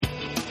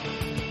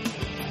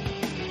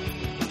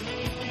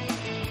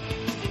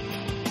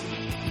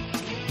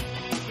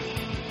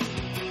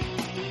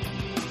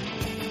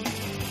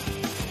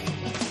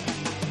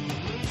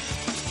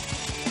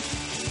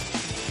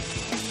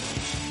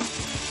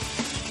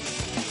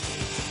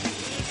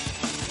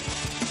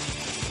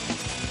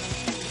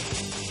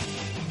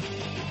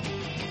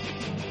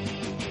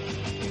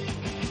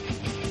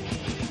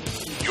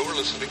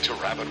listening to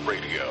Rabbit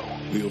Radio,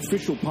 the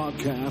official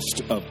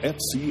podcast of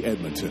FC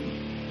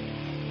Edmonton.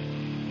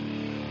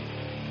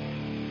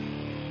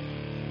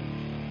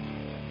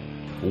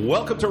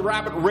 Welcome to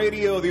Rabbit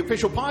Radio, the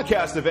official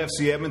podcast of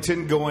FC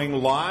Edmonton, going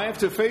live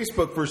to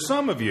Facebook for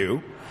some of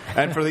you.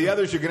 And for the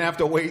others, you're going to have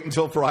to wait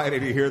until Friday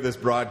to hear this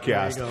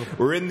broadcast.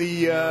 We're in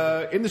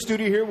the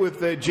studio here with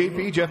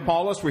JP, Jeff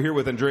Paulus. We're here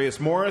with Andreas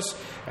Morris.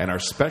 And our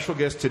special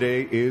guest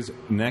today is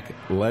Nick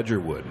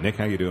Ledgerwood. Nick,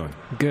 how you doing?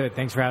 Good.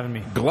 Thanks for having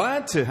me.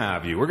 Glad to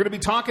have you. We're going to be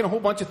talking a whole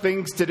bunch of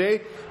things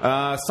today.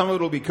 Some of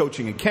it will be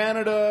coaching in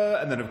Canada.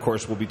 And then, of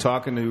course, we'll be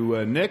talking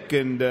to Nick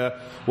and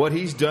what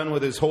he's done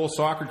with his whole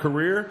soccer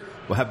career.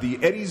 We'll have the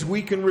Eddie's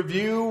Week in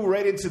Review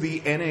right into the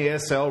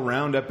NASL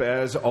Roundup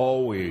as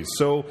always.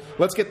 So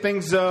let's get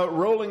things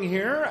rolling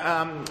here.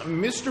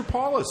 Mr.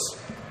 Paulus,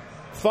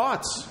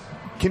 thoughts?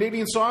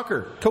 Canadian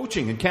soccer,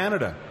 coaching in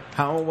Canada.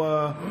 How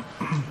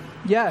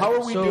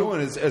are we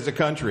doing as a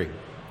country?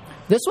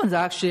 This one's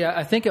actually,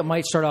 I think it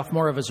might start off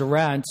more of as a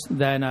rant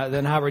than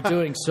how we're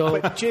doing. So,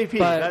 but JP,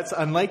 that's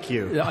unlike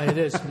you. It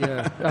is,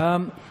 yeah.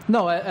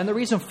 No, and the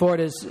reason for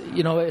it is,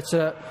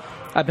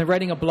 I've been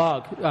writing a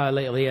blog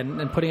lately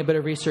and putting a bit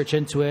of research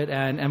into it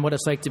and what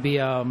it's like to be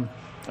a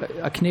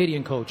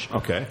Canadian coach.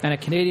 Okay. And a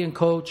Canadian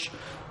coach,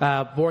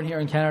 born here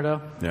in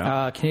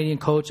Canada, Canadian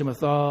coach, and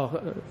with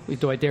all,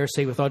 do I dare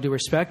say with all due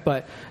respect,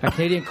 but a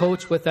Canadian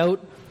coach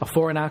without a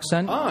foreign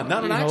accent.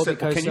 Not an accent.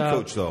 Because, can you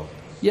coach, though?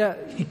 Yeah,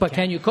 but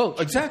can you coach?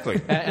 Exactly.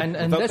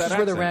 And this is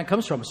where the rant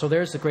comes from. So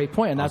there's the great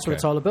point, and that's what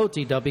it's all about,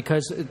 D-Dub,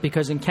 because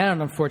in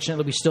Canada,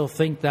 unfortunately, we still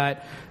think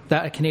that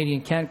a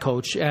Canadian can't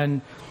coach.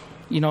 And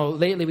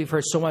lately we've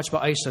heard so much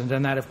about Iceland,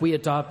 and that if we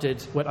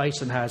adopted what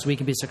Iceland has, we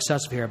can be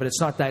successful here. But it's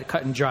not that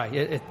cut and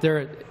dry.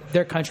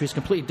 Their country is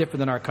completely different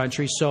than our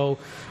country. So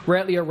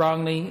rightly or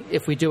wrongly,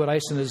 if we do what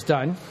Iceland has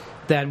done,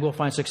 then we'll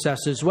find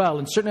success as well.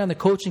 And certainly on the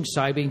coaching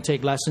side, we can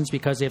take lessons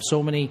because they have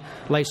so many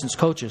licensed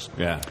coaches.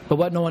 Yeah. But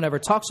what no one ever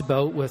talks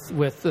about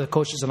with the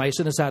coaches in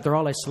Iceland is that they're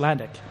all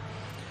Icelandic.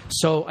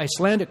 So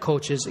Icelandic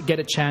coaches get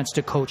a chance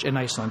to coach in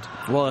Iceland.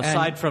 Well,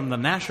 aside from the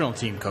national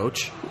team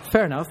coach.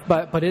 Fair enough,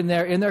 but in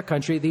their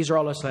country, these are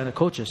all Icelandic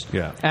coaches.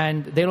 Yeah.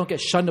 And they don't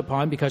get shunned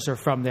upon because they're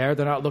from there.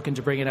 They're not looking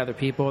to bring in other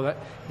people.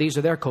 These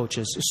are their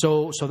coaches.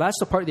 So that's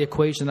the part of the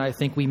equation that I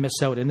think we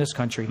miss out in this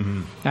country.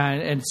 Mm-hmm.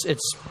 And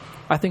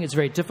I think it's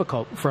very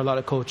difficult for a lot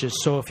of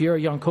coaches. So if you're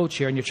a young coach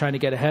here and you're trying to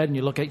get ahead and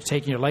you look at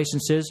taking your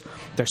licenses,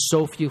 there's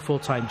so few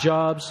full-time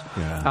jobs.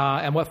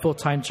 Yeah. And what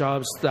full-time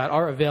jobs that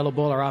are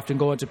available are often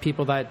going to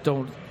people that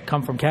don't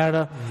come from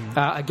Canada.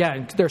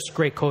 Again, there's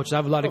great coaches. I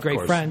have a lot of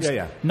great friends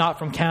not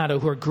from Canada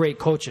who are great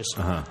coaches.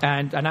 Uh-huh.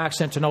 And an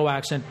accent to no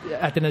accent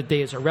at the end of the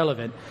day is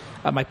irrelevant.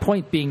 My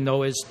point being,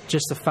 though, is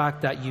just the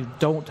fact that you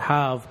don't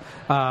have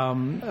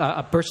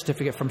a birth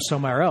certificate from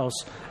somewhere else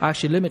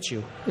actually limits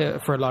you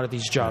for a lot of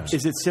these jobs.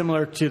 Is it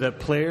similar to the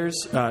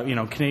players,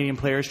 Canadian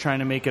players trying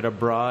to make it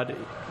abroad,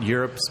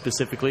 Europe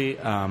specifically?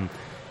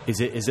 Is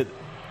it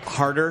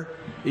harder,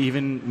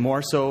 even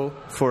more so,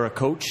 for a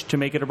coach to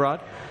make it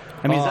abroad?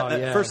 I mean,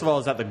 first of all,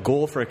 is that the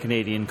goal for a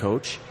Canadian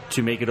coach,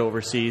 to make it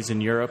overseas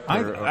in Europe?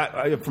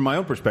 From my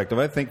own perspective,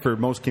 I think for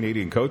most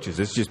Canadian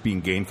coaches, it's just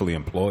being gainfully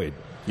employed.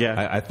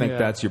 Yeah, I think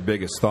that's your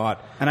biggest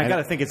thought. And I got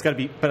to think it's got to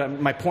be. But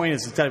my point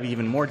is, it's got to be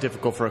even more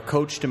difficult for a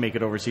coach to make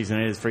it overseas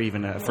than it is for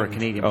a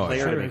Canadian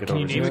player to make it overseas. Can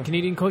you name a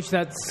Canadian coach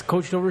that's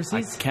coached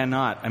overseas? I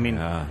cannot. I mean,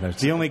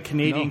 the only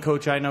Canadian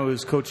coach I know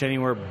who's coached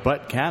anywhere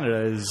but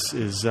Canada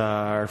is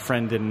our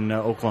friend in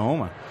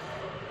Oklahoma.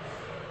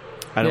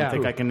 I don't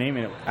think I can name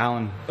it.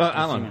 Alan.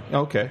 Alan.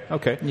 Okay.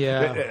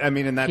 Yeah. I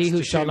mean, and that's... He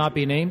who shall not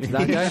be named.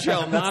 That guy?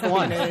 shall not be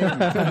named.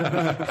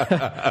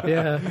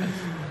 Yeah.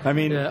 I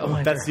mean,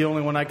 that's the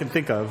only one I can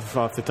think of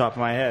off the top of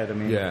my head. I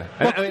mean,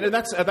 and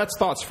that's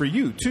thoughts for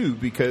you too,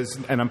 because,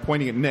 and I'm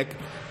pointing at Nick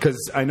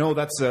because I know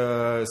that's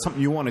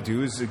something you want to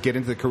do is get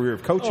into the career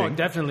of coaching. Oh,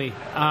 definitely.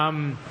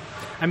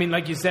 I mean,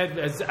 like you said,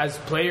 as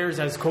players,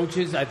 as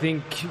coaches, I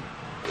think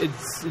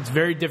it's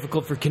very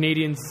difficult for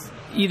Canadians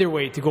either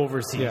way to go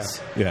overseas.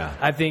 Yeah.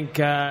 I think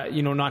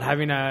not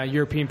having a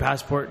European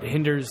passport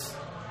hinders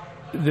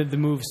the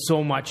move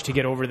so much to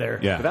get over there.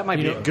 Yeah. But that might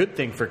be a good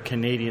thing for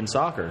Canadian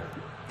soccer.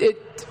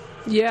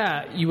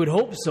 You would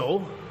hope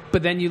so.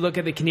 But then you look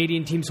at the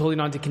Canadian teams holding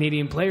on to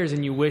Canadian players,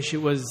 and you wish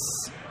it was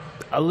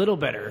a little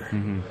better.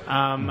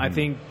 Mm-hmm. I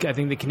think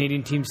the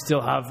Canadian teams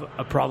still have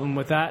a problem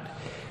with that,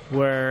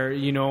 where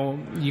you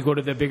go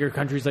to the bigger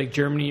countries like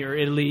Germany or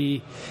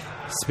Italy,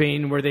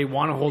 Spain, where they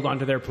want to hold on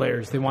to their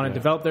players. They want to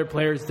develop their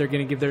players. They're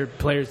going to give their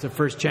players the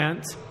first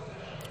chance.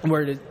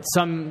 Where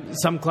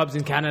some clubs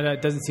in Canada,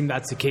 it doesn't seem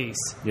that's the case.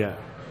 Yeah,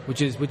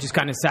 which is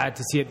kind of sad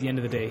to see at the end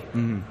of the day.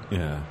 Mm-hmm.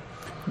 Yeah.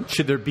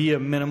 Should there be a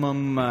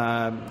minimum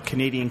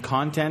Canadian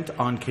content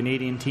on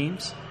Canadian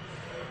teams?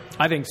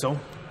 I think so.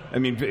 I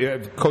mean,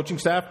 coaching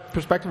staff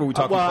perspective, or are we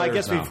talking? Well, I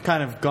guess we've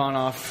kind of gone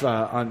off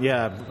on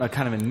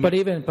kind of a. But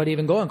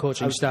even go on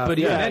coaching staff. But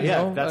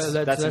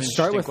let's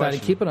start with that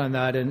and keep it on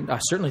that, and I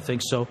certainly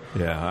think so.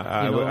 Yeah,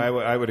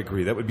 I would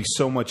agree. That would be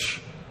so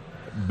much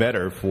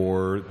better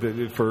for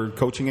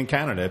coaching in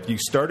Canada. If you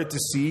started to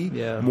see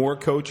more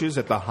coaches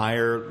at the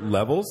higher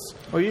levels.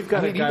 Well, you've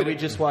got a guy we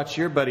just watched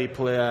your buddy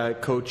play,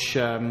 coach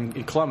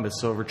in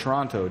Columbus over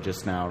Toronto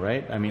just now,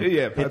 right? I mean,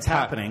 it's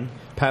happening.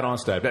 Pat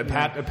Onstad.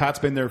 Pat's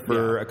been there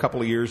for a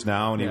couple of years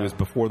now, and he was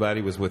before that.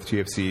 He was with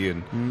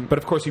GFC, but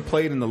of course he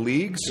played in the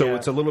league, so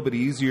it's a little bit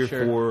easier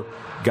for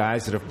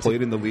guys that have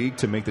played in the league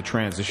to make the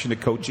transition to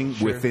coaching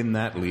within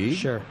that league.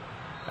 Sure.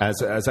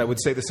 As I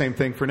would say the same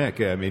thing for Nick.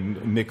 I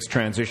mean, Nick's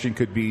transition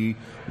could be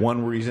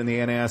one where he's in the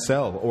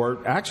NASL, or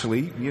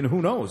actually,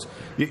 who knows?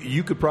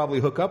 You could probably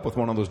hook up with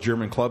one of those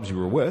German clubs you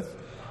were with.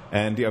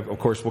 And, of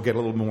course, we'll get a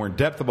little more in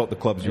depth about the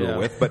clubs you were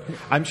with. But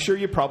I'm sure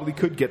you probably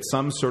could get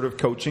some sort of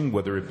coaching,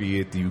 whether it be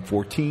at the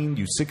U14,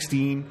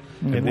 U16,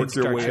 and work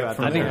your way up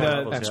from I think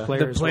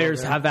there. the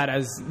players have that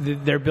as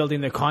they're building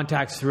their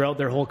contacts throughout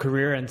their whole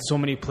career, and so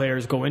many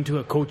players go into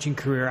a coaching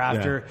career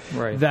after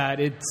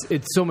that.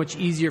 It's so much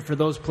easier for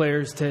those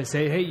players to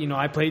say, hey,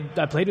 I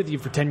played with you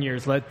for 10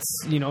 years. Let's,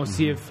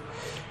 see if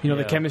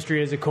the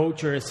chemistry as a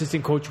coach or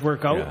assistant coach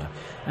work out. Yeah.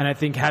 And I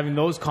think having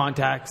those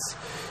contacts,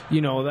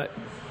 that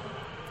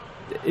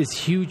is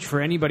huge for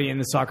anybody in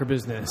the soccer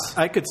business.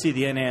 I could see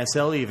the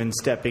NASL even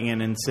stepping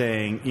in and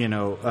saying,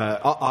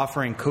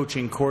 offering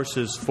coaching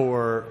courses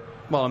for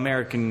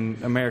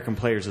American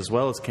players as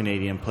well as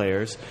Canadian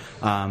players,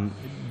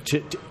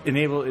 to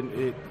enable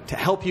to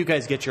help you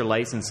guys get your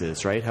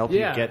licenses, right? Help you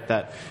get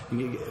that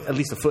at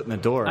least a foot in the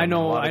door. I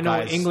know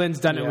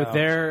England's done it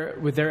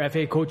with their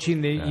FA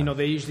coaching. They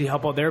they usually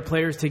help out their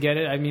players to get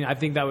it. I mean, I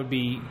think that would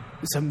be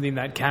something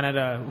that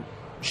Canada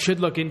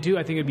should look into.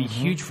 I think it'd be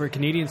huge for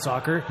Canadian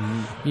soccer,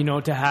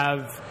 to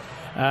have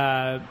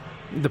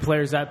the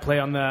players that play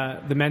on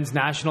the men's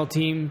national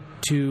team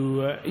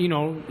to,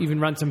 even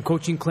run some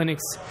coaching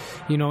clinics,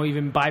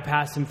 even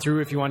bypass them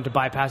through, if you wanted to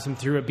bypass them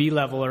through a B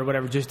level or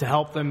whatever, just to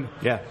help them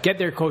get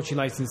their coaching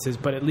licenses.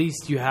 But at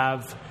least you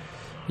have,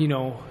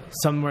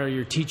 somewhere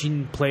you're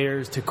teaching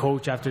players to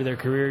coach after their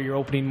career. You're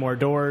opening more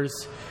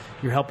doors.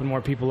 You're helping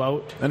more people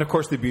out. And, of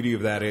course, the beauty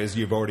of that is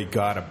you've already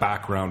got a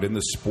background in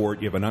the sport.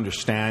 You have an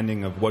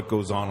understanding of what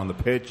goes on the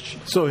pitch,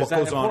 what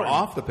goes on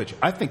off the pitch.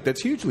 I think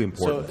that's hugely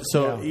important.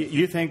 So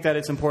you think that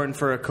it's important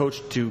for a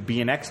coach to be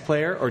an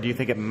ex-player, or do you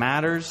think it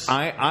matters?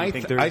 I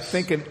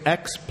think an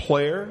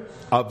ex-player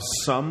of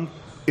some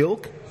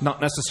ilk,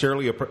 not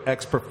necessarily an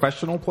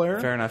ex-professional player.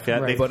 Fair enough,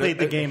 yeah. They played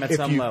the game at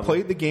some level. If you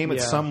played the game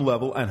at some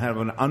level and have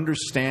an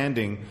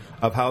understanding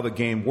of how the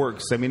game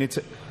works, I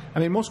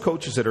mean, most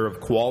coaches that are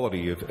of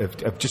quality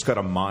have just got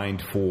a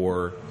mind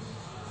for,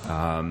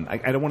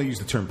 I don't want to use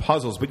the term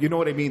puzzles, but you know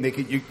what I mean?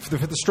 For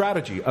the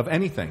strategy of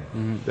anything.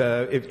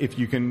 If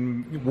you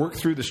can work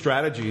through the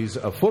strategies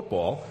of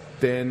football,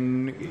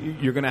 then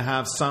you're going to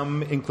have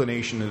some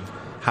inclination of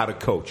how to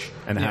coach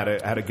and how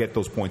to get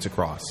those points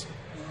across.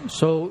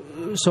 So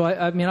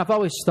I mean, I've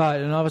always thought,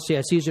 and obviously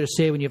it's easier to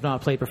say when you've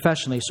not played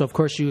professionally. So of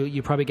course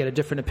you probably get a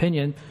different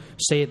opinion,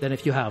 say it than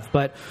if you have.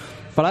 But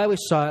I always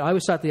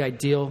thought the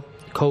ideal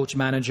coach,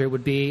 manager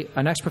would be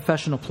an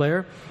ex-professional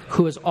player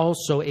who is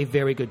also a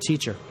very good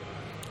teacher.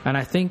 And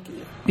I think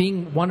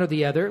being one or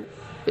the other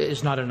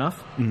is not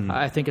enough.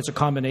 I think it's a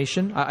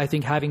combination. I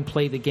think having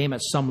played the game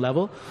at some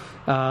level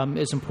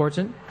is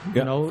important.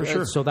 For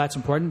sure. So that's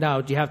important. Now,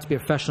 do you have to be a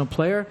professional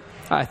player?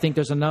 I think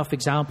there's enough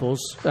examples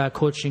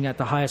coaching at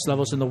the highest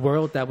levels in the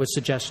world that would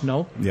suggest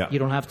no. Yeah. You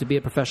don't have to be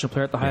a professional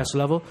player at the highest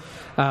level.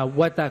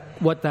 What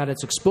that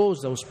has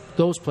exposed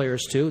those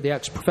players to, the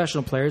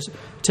ex-professional players,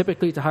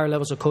 typically to higher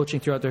levels of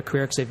coaching throughout their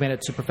career because they've made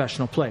it to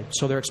professional play.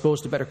 So they're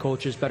exposed to better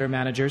coaches, better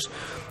managers,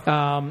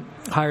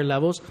 higher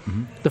levels.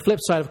 The flip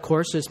side, of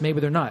course, is maybe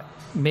they're not.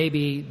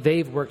 Maybe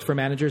they've worked for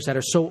managers that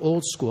are so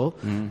old school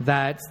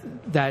that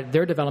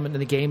their development in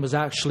the game was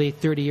actually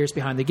 30 years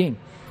behind the game.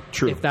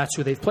 True. If that's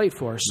who they've played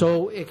for.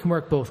 So it can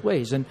work both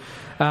ways. And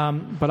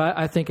but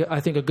I think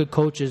a good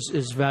coach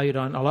is valued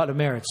on a lot of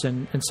merits,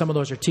 and some of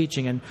those are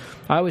teaching. And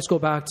I always go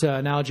back to an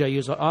analogy I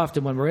use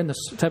often when we're in this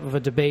type of a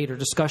debate or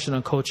discussion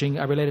on coaching.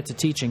 I relate it to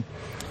teaching.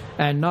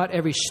 And not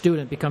every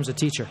student becomes a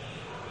teacher.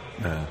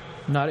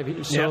 Not every,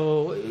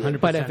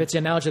 but if it's an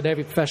analogy that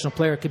every professional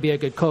player could be a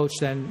good coach,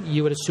 then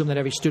you would assume that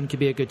every student could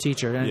be a good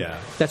teacher. And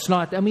that's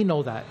not, and we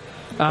know that.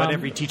 But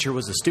every teacher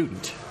was a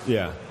student.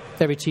 Yeah.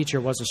 Every teacher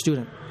was a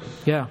student.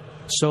 Yeah.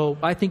 So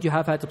I think you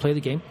have had to play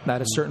the game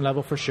at a certain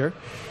level for sure.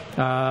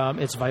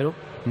 It's vital.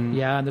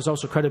 Yeah, and there's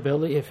also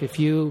credibility. If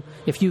you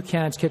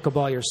can't kick a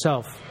ball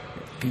yourself,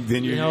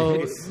 then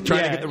you're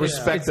trying to get the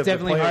respect of the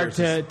players. It's definitely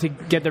hard to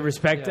get the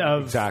respect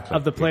of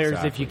the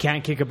players if you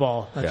can't kick a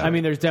ball. I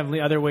mean, there's definitely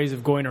other ways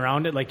of going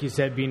around it. Like you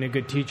said, being a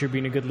good teacher,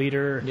 being a good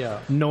leader,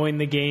 knowing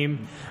the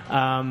game.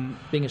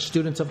 Being a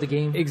student of the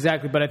game.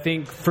 Exactly. But I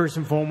think first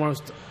and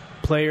foremost,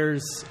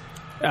 players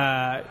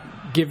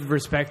give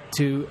respect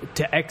to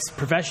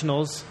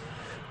ex-professionals.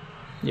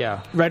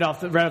 Yeah, right off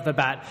the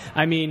bat.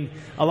 I mean,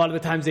 a lot of the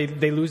times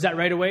they lose that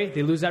right away.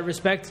 They lose that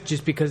respect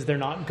just because they're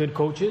not good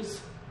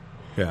coaches.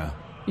 Yeah.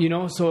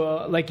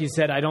 So like you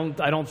said, I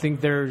don't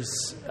think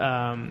there's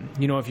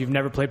if you've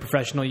never played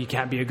professional, you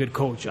can't be a good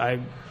coach.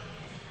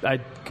 I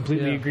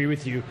completely agree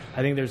with you.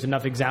 I think there's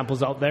enough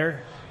examples out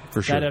there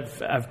for sure that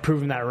have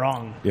proven that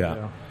wrong.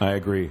 Yeah, I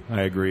agree.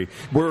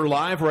 We're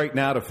live right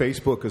now to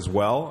Facebook as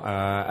well.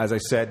 As I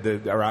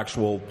said, our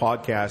actual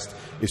podcast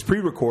is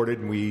pre-recorded,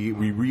 and we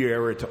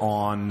re-air it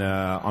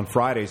on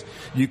Fridays.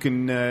 You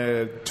can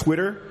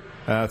Twitter.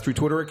 Through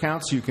Twitter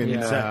accounts, you can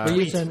we're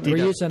using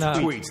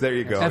tweets. There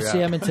you go.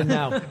 FC Edmonton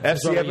Now.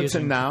 FC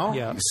Edmonton Now.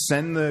 Yeah.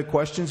 Send the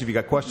questions if you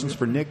got questions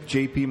for Nick,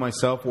 JP,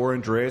 myself, or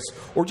Andreas,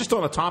 or just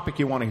on a topic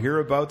you want to hear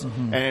about.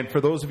 And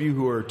for those of you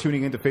who are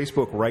tuning into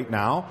Facebook right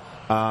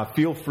now,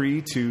 feel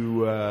free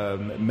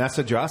to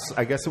message us.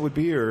 I guess it would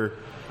be or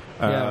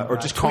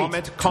just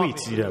comment.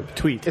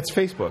 Tweet. It's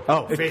Facebook.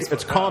 Oh,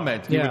 it's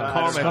comment. You would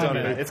comment on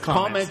it. It's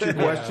comment your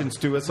questions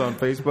to us on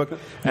Facebook,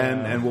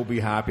 and we'll be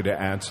happy to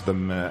answer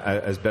them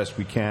as best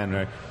we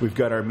can. We've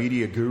got our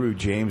media guru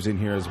James in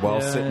here as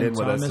well, sitting in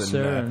with us,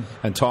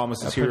 and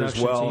Thomas is here as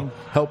well,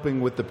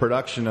 helping with the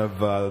production of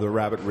the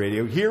Rabbit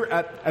Radio here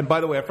at. And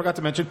by the way, I forgot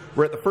to mention,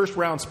 we're at the First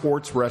Round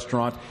Sports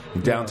Restaurant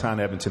in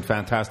downtown Edmonton.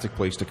 Fantastic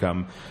place to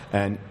come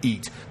and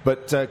eat.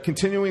 But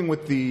continuing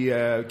with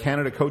the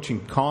Canada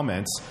coaching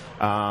comments.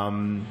 I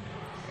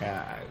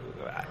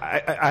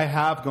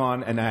have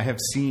gone and I have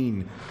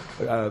seen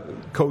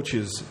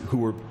coaches who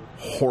were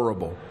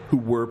horrible, who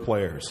were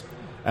players.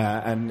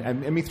 And I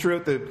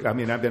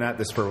mean, I've been at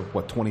this for,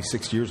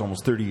 26 years,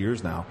 almost 30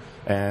 years now.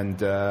 And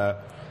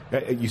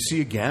you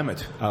see a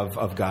gamut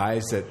of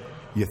guys that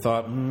you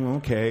thought,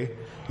 okay,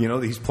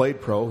 he's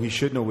played pro. He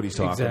should know what he's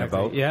talking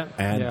about. Yeah.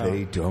 And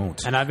they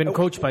don't. And I've been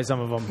coached by some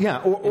of them. Yeah.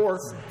 Or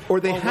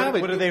they have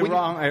it. What are they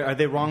wrong? Are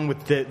they wrong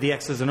with the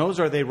X's and O's,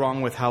 or are they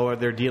wrong with how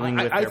they're dealing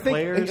with their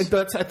players?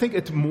 I think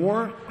it's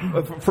more,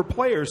 for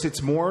players,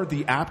 it's more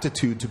the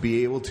aptitude to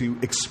be able to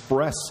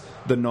express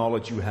the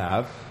knowledge you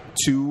have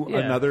to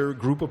another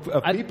group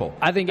of people.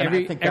 I think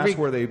that's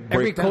where they break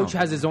every coach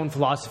down. has his own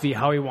philosophy,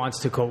 how he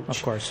wants to coach.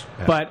 Of course.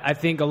 Yeah. But I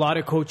think a lot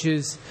of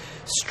coaches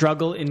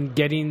struggle in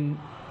getting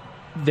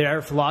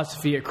their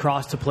philosophy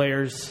across to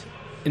players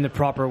in the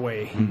proper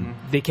way. Mm-hmm.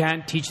 They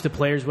can't teach the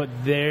players what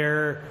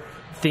they're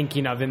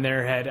thinking of in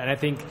their head. And I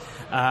think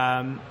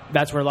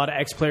that's where a lot of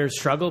ex-players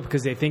struggle,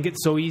 because they think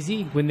it's so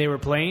easy when they were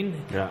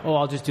playing. Yeah. Oh,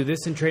 I'll just do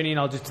this in training.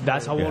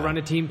 That's how we'll run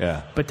a team.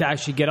 Yeah. But to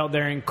actually get out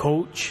there and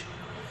coach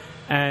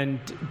and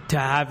to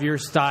have your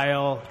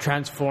style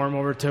transform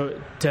over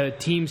to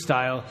team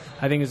style,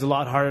 I think is a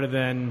lot harder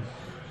than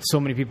so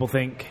many people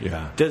think.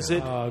 Yeah. Does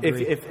it?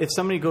 If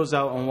somebody goes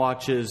out and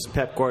watches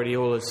Pep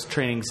Guardiola's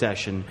training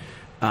session,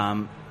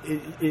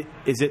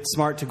 is it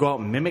smart to go out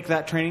and mimic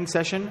that training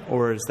session,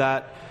 or is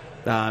that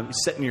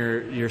setting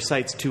your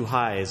sights too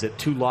high? Is it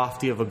too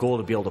lofty of a goal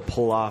to be able to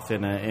pull off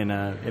in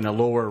a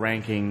lower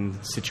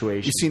ranking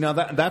situation? You see, now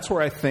that's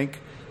where I think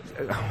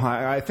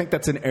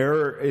that's an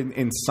error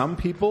in some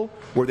people,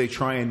 where they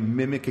try and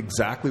mimic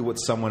exactly what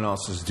someone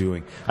else is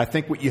doing. I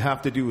think what you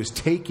have to do is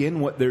take in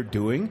what they're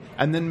doing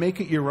and then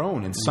make it your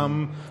own in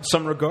some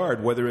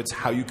regard, whether it's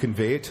how you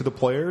convey it to the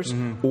players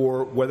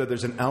or whether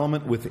there's an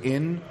element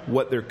within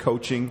what they're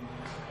coaching.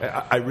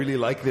 I really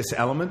like this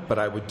element, but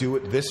I would do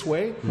it this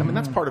way. I mean,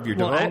 that's part of your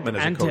development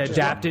as a coach. And to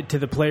adapt it to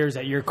the players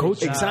that you're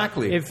coaching.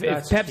 Exactly. If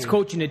Pep's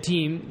coaching a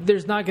team,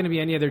 there's not going to be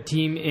any other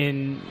team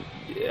in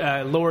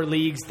lower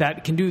leagues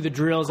that can do the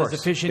drills as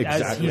efficient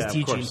as he's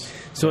teaching.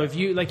 So if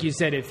you, like you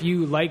said, if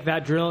you like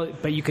that drill,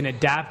 but you can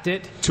adapt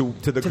it to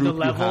the group the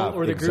level you have.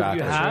 or the group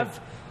you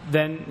have,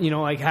 then,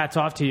 hats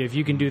off to you if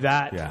you can do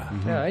that.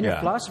 And your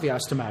philosophy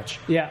has to match.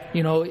 Yeah.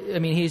 I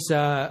mean, he's,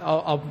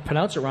 I'll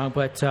pronounce it wrong,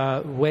 but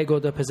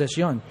juego de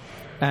posesión.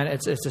 And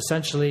it's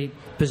essentially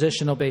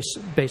positional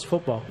based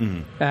football,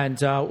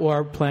 and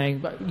or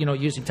playing,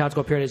 using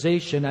tactical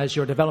periodization as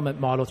your development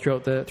model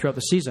throughout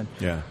the season.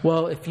 Yeah.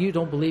 Well, if you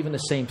don't believe in the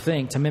same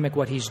thing to mimic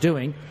what he's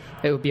doing,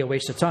 it would be a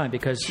waste of time,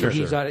 because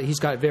he's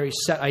got very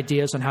set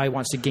ideas on how he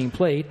wants the game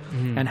played,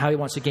 and how he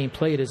wants the game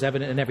played is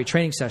evident in every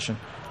training session.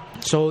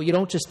 So you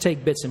don't just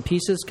take bits and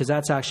pieces, because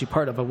that's actually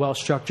part of a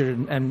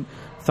well-structured and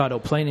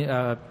thought-out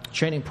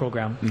training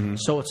program.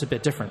 So it's a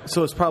bit different.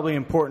 So it's probably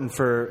important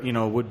for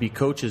would-be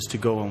coaches to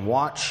go and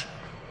watch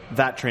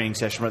that training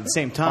session, but at the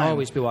same time,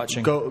 always be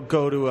watching.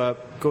 Go to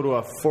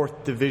a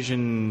fourth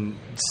division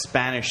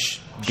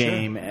Spanish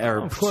game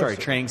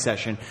training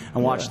session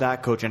and watch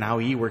that coach and how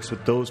he works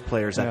with those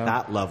players at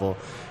that level.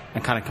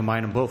 And kind of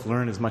combine them both.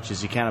 Learn as much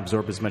as you can,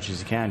 absorb as much as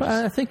you can.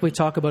 I think we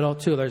talk about all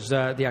two. There's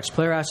the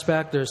ex-player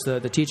aspect, there's the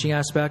teaching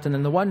aspect, and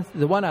then the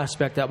one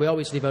aspect that we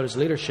always leave out is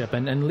leadership.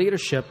 And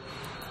leadership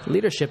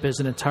is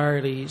an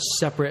entirely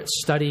separate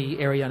study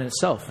area in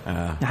itself.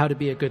 How to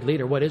be a good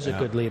leader. What is a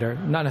good leader?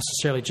 Not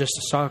necessarily just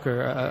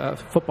a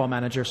football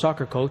manager,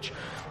 soccer coach,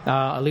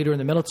 a leader in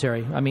the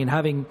military. I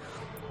mean,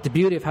 the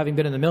beauty of having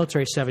been in the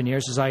military 7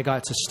 years is I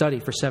got to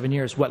study for 7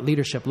 years what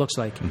leadership looks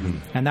like.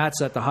 And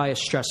that's at the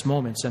highest stress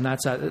moments, and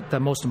that's at the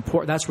most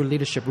important. That's where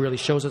leadership really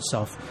shows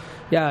itself.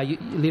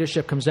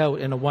 Leadership comes out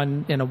in a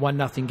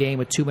 1-0 game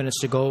with 2 minutes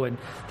to go and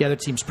the other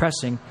team's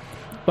pressing.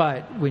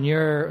 But when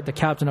you're the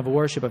captain of a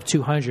warship of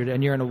 200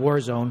 and you're in a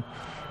war zone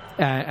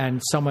and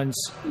someone's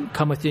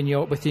come within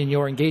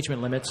your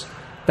engagement limits,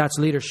 That's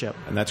leadership,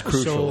 and that's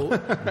crucial. So,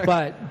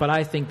 but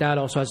I think that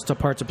also has a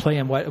part to play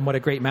in what a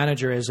great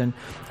manager is, and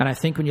I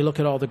think when you look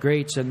at all the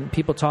greats and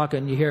people talk,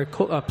 and you hear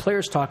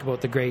players talk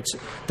about the greats,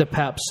 the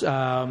Peps,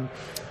 the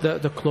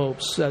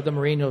Klopes, the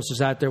Mourinhos, is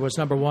that there was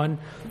number one,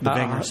 the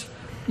Wengers.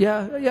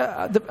 Yeah,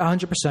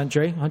 100%,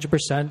 Dre,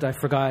 100%. I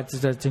forgot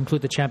to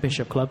include the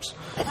championship clubs,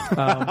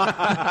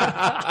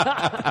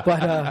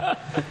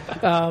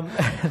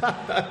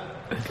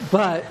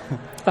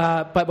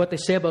 But what they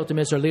say about them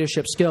is their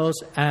leadership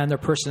skills and their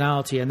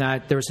personality, and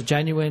that there was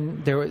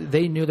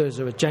they knew there was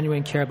a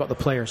genuine care about the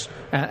players,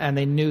 and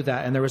they knew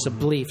that, and there was a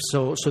belief.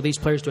 So these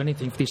players do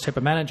anything for these type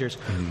of managers.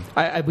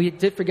 We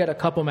did forget a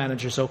couple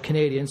managers,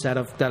 Canadians that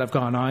have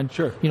gone on.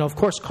 Sure. Of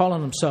course,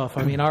 Colin himself.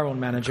 I mean, our own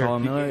manager.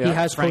 Colin Miller, he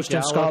has Frank coached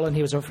in Scotland.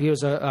 He was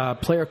a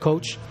player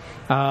coach.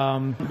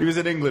 He was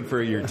in England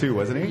for a year too,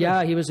 wasn't he?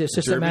 Yeah, he was the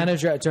assistant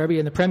manager at Derby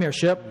in the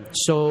Premiership.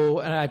 So,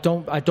 and I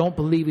don't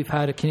believe we've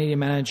had a Canadian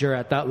manager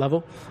at that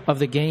level of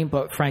the game,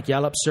 but Frank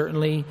Yallop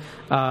certainly,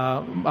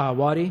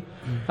 Waddy,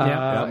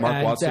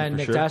 Mark Watson and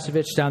Nick sure.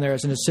 Dasovich down there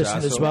as an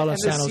assistant as well in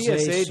San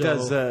Jose. The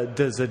CSA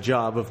does a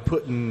job of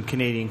putting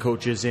Canadian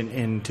coaches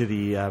into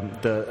the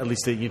at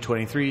least the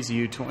U23s,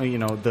 the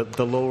U20,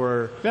 the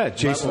lower. Yeah,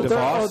 Jason level.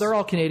 DeVos. They're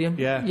all Canadian.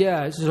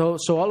 Yeah. So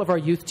all of our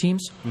youth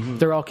teams,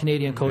 they're all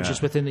Canadian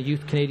coaches within the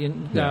youth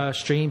Canadian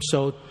stream.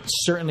 So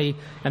certainly,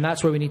 and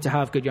that's where we need to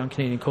have good young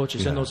Canadian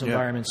coaches in those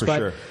environments. For but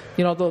sure.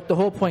 The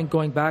whole point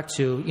going back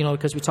to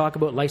because we talk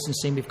about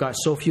licensing, we've got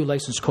so few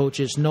licensed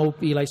coaches, no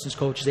B licensed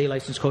coaches, A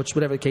licensed coaches,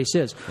 whatever the case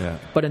is. Yeah.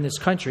 But in this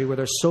country where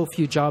there's so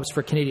few jobs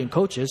for Canadian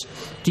coaches,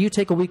 do you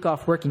take a week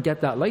off work and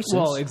get that license?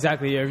 Well,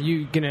 exactly. Are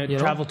you going to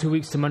travel 2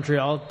 weeks to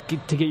Montreal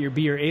to get your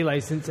B or A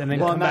license and then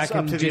come back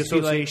and up to the just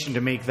association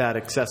to make that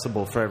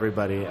accessible for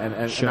everybody? And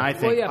I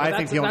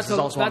think the onus is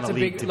also on the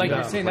league to do that. Like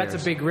you're saying, that's a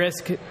big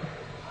risk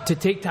to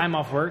take time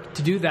off work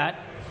to do that,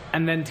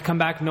 and then to come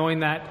back knowing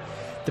that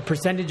the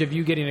percentage of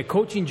you getting a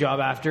coaching job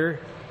after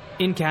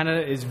in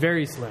Canada is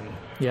very slim.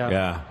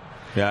 Yeah,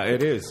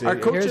 it is. Are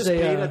coaches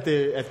paid at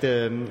the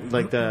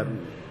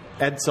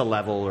EDSA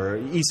level or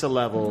ESA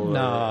level?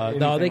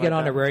 No, they get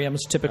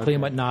honorariums typically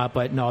and whatnot,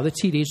 but no, the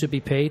TDs would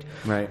be paid.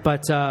 Right.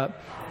 But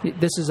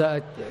this is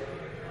a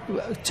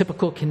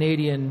typical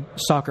Canadian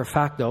soccer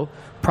fact, though.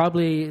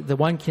 Probably the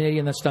one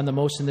Canadian that's done the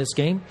most in this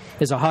game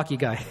is a hockey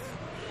guy.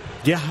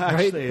 Yeah,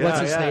 actually. Right?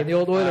 What's his name? The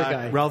old Oiler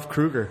guy. Ralph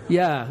Kruger.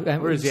 Yeah,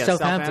 Where is he?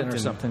 Southampton or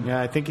something. Yeah,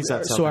 I think he's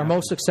at Southampton. So our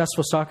most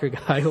successful soccer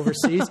guy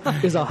overseas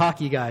is a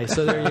hockey guy.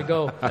 So there you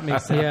go. That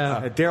makes sense.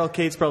 Yeah. Daryl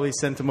Cates probably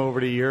sent him over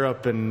to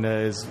Europe and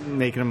is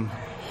making him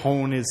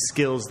hone his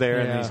skills there,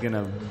 and he's going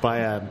to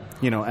buy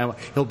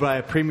he'll buy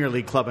a Premier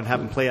League club and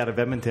have him play out of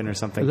Edmonton or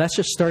something. Let's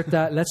just start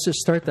that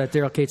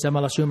Daryl Cates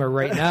MLS rumor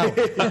right now on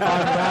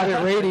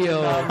Rabbit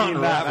Radio.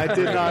 I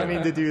did not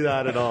mean to do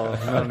that at all.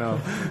 No.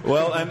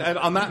 Well, and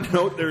on that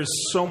note, there's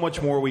so much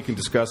more we can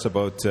discuss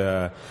about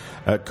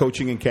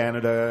coaching in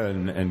Canada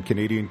and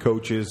Canadian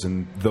coaches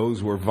and those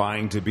who are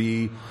vying to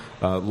be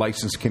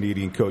licensed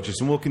Canadian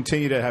coaches. And we'll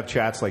continue to have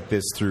chats like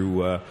this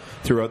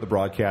throughout the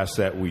broadcast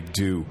that we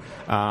do.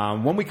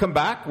 When we come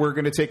back, we're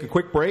going to take a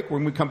quick break.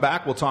 When we come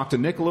back, we'll talk to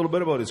Nick a little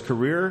bit about his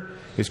career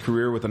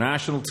with the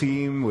national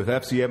team, with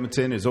FC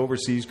Edmonton, his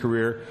overseas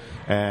career,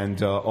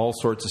 and all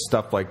sorts of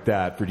stuff like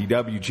that. For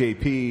DW,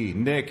 JP,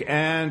 Nick,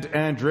 and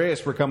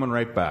Andreas, we're coming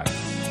right back.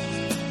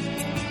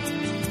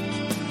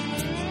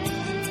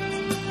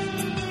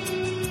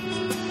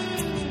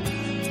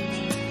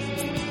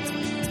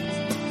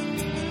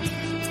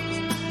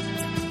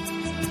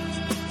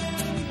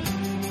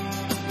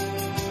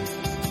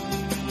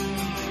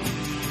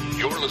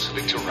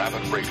 Listening to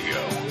Rabbit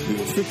Radio,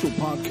 the official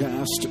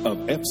podcast of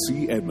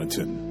FC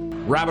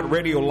Edmonton. Rabbit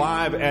Radio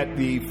live at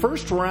the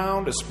First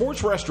Round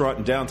Sports Restaurant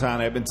in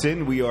downtown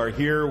Edmonton. We are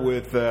here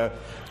with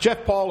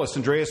Jeff Paulus,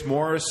 Andreas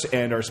Morris,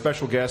 and our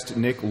special guest,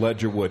 Nick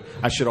Ledgerwood.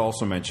 I should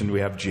also mention we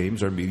have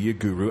James, our media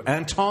guru,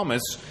 and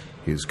Thomas,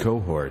 his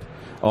cohort,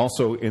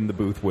 also in the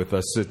booth with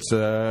us. It's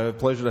a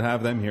pleasure to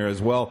have them here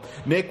as well.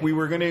 Nick, we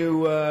were going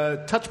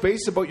to touch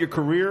base about your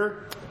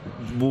career,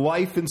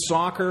 life in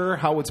soccer,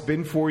 how it's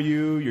been for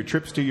you, your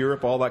trips to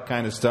Europe, all that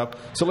kind of stuff.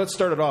 So let's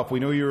start it off. We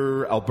know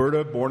you're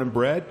Alberta, born and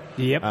bred.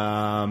 Yep.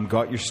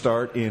 Got your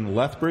start in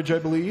Lethbridge, I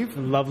believe.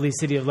 Lovely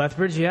city of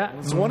Lethbridge, yeah.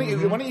 So why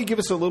don't you give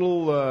us a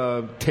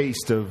little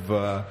taste of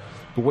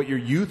what your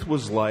youth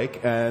was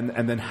like,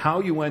 and then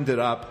how you ended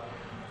up,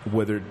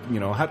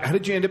 how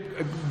did you end up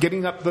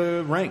getting up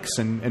the ranks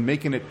and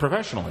making it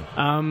professionally?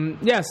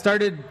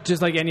 Started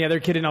just like any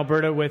other kid in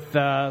Alberta with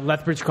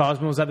Lethbridge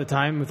Cosmos at the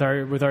time with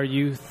our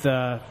youth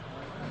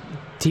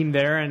team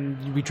there,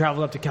 and we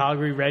traveled up to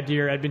Calgary, Red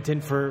Deer,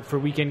 Edmonton for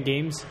weekend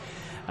games.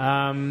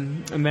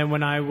 And then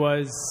when I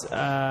was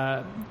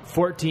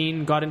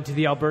 14, got into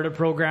the Alberta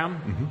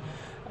program,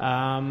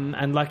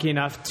 and lucky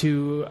enough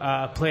to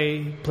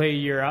play a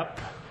year up.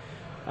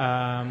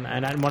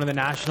 And at one of the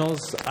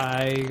nationals,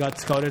 I got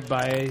scouted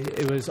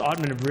it was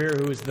Ottman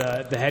Abrir, who was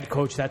the head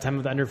coach that time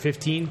of the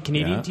under-15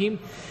 Canadian team.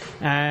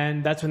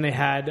 And that's when they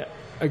had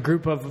a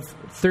group of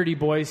 30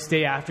 boys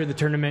stay after the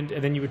tournament,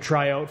 and then you would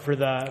try out for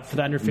the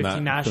under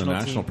 15 national the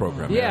national team.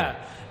 program. Yeah.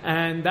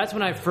 And that's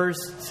when I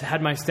first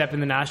had my step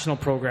in the national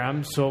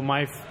program. So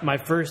my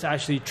first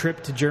actually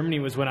trip to Germany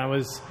was when I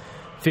was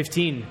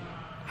 15.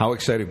 How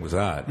exciting was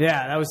that?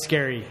 Yeah, that was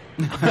scary.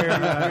 Very,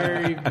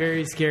 very,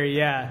 very scary.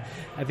 Yeah,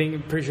 I'm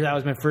pretty sure that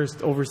was my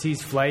first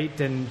overseas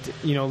flight, and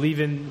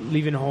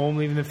leaving home,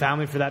 leaving the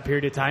family for that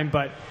period of time.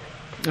 But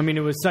I mean,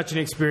 it was such an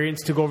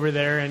experience to go over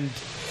there, and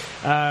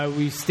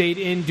we stayed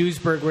in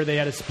Duisburg where they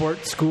had a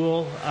sports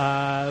school.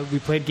 We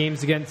played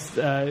games against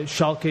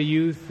Schalke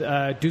youth,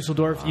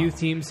 Dusseldorf youth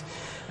teams.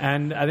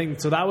 And I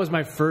think so. That was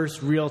my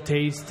first real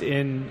taste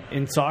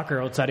in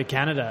soccer outside of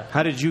Canada.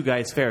 How did you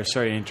guys fare?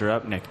 Sorry to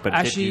interrupt, Nick, but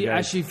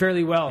actually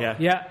fairly well.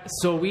 Yeah.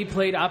 So we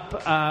played up.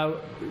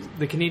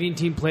 The Canadian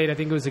team played. I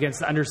think it was against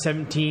the under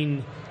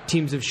 17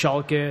 teams of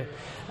Schalke,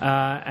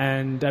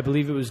 and I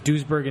believe it was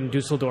Duisburg and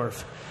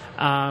Dusseldorf.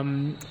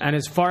 And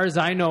as far as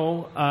I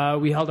know,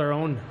 we held our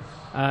own.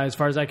 As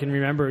far as I can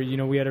remember,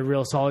 we had a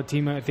real solid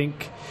team. I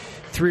think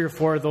 3 or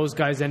 4 of those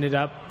guys ended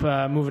up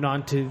moving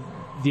on to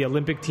the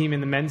Olympic team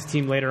and the men's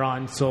team later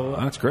on. So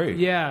that's great.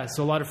 Yeah,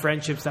 so a lot of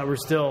friendships that were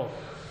still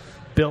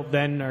built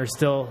then are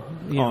still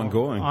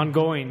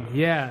ongoing.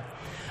 Yeah.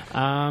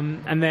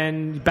 And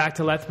then back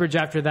to Lethbridge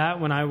after that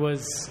when I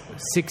was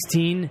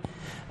 16.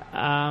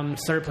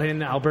 Started playing in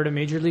the Alberta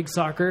Major League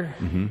Soccer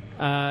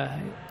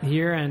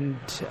here, and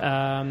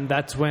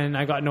that's when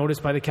I got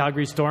noticed by the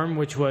Calgary Storm,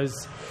 which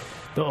was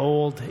the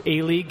old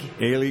A-League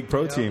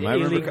Pro Team. I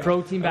remember A-League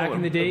Pro Team back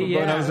in the day.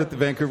 When I was at the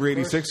Vancouver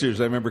 86ers,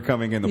 I remember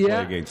coming in to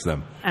play against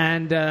them.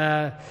 And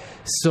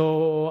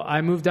so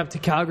I moved up to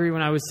Calgary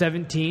when I was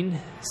 17,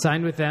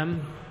 signed with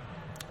them,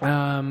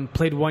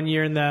 played 1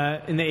 year in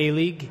the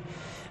A-League,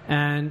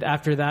 and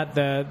after that,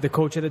 the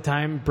coach at the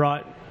time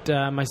brought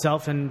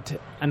myself and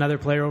another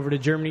player over to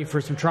Germany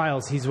for some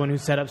trials. He's the one who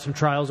set up some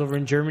trials over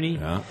in Germany.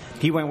 Yeah.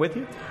 He went with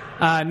you?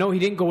 No, he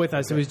didn't go with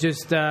us. It was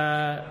just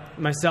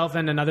myself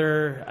and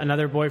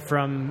another boy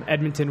from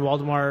Edmonton,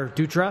 Waldemar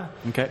Dutra.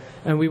 Okay.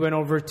 And we went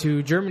over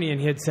to Germany, and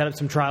he had set up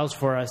some trials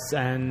for us.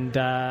 And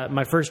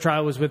my first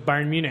trial was with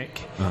Bayern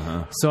Munich.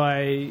 So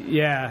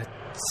I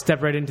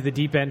stepped right into the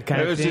deep end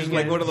kind of thing. It was just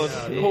like one of those.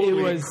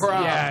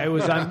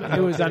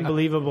 It was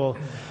unbelievable.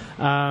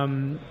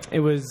 It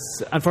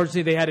was,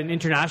 unfortunately, they had an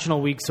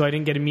international week, so I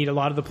didn't get to meet a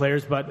lot of the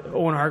players, but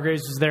Owen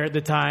Hargreaves was there at the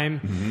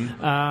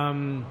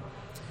time.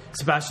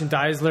 Sebastian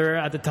Deisler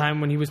at the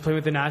time when he was playing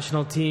with the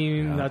national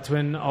team. Yeah. That's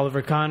when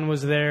Oliver Kahn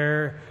was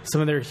there.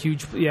 Some of their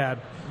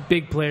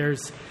big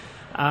players.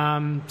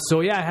 I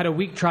had a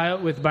week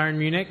tryout with Bayern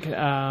Munich,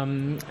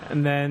 and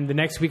then the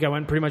next week I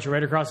went pretty much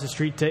right across the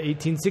street to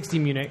 1860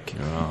 Munich,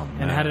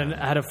 and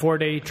had a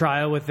 4-day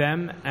trial with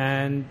them.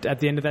 And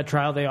at the end of that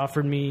trial, they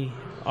offered me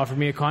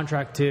a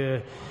contract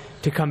to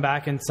come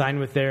back and sign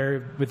with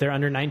their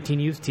under 19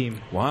 youth team.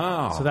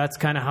 Wow! So that's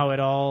kind of how it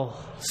all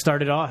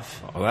started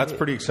off. Oh, that's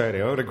pretty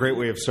exciting. What a great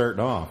way of starting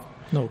off.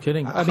 No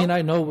kidding. I mean,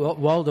 I know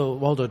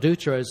Waldo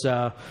Dutra is.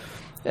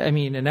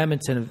 In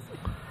Edmonton,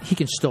 he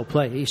can still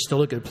play. He's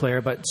still a good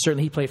player, but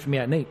certainly he played for me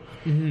at Nate.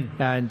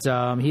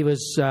 And he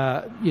was,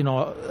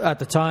 at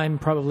the time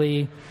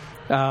probably.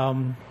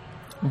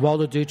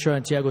 Waldo Dutra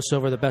and Thiago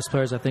Silva are the best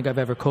players I think I've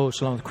ever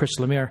coached, along with Chris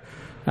Lemire.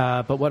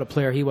 But what a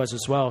player he was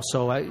as well.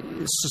 So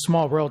it's a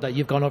small world that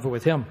you've gone over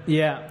with him.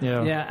 Yeah.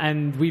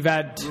 And we've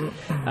had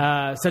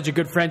such a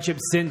good friendship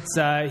since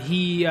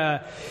he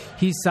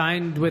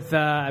signed with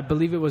I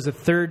believe it was a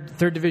third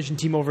division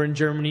team over in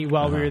Germany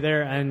while we were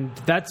there, and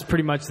that's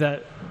pretty much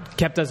that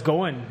kept us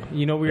going.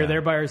 We were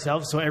there by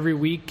ourselves, so every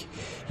week,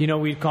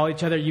 we'd call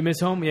each other. You miss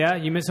home? Yeah.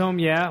 You miss home?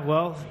 Yeah.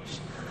 Well,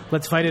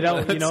 let's fight it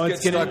out.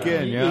 Let's get stuck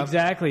in. Yeah,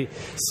 exactly.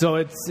 So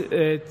it's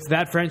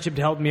that friendship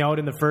helped me out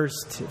in the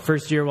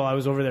first year while I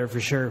was over there for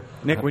sure.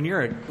 Nick, when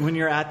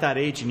you're at that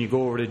age and you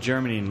go over to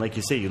Germany and, like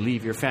you say, you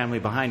leave your family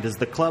behind, does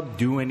the club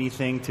do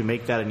anything to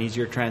make that an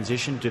easier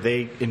transition? Do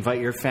they invite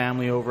your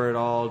family over at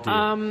all?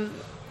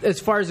 As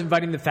far as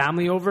inviting the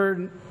family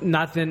over,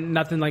 nothing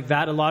like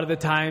that. A lot of the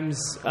times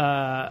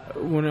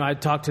when I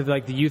talk to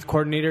the youth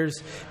coordinators,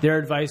 their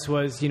advice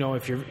was,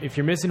 if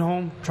you're missing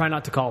home, try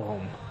not to call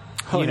home.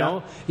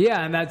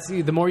 And that's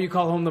the more you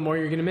call home, the more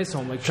you're going to miss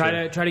home. Like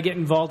try to get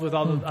involved with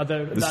all the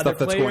other stuff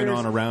that's going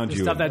on around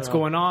you, stuff that's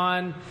going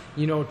on.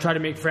 Try to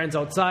make friends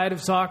outside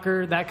of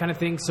soccer, that kind of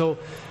thing. So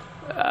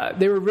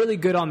they were really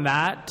good on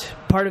that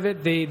part of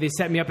it. They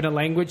set me up in a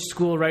language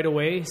school right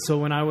away. So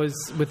when I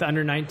was with the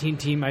under 19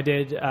 team, I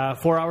did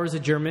 4 hours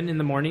of German in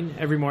the morning,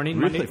 every morning,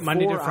 really?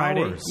 Monday to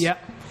Friday. Hours? Yeah.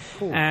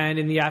 Cool. And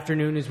in the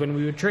afternoon is when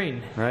we would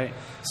train. Right.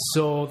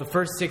 So the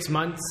first 6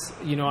 months,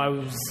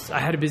 I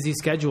had a busy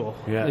schedule.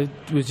 Yeah.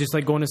 It was just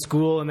like going to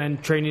school and then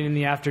training in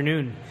the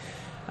afternoon.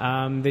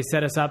 They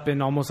set us up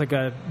in almost like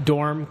a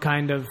dorm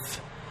kind of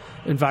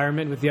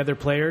environment with the other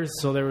players.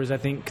 So there was, I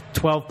think,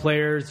 12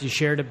 players. You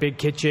shared a big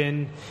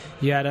kitchen.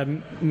 You had a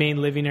main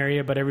living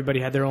area, but everybody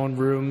had their own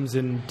rooms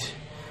and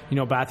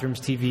bathrooms,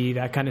 TV,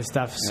 that kind of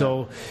stuff. Yeah.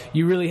 So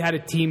you really had a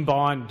team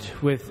bond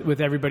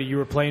with everybody you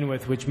were playing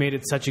with, which made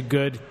it such a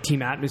good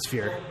team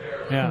atmosphere.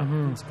 Yeah.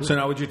 Mm-hmm. So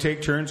now, would you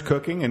take turns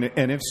cooking?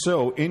 And if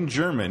so, in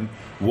German,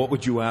 what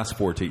would you ask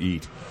for to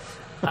eat?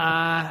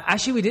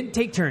 Actually, we didn't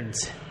take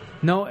turns.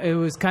 No, it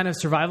was kind of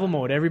survival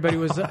mode. Everybody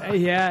was,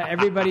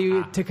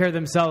 everybody took care of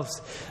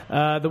themselves.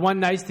 The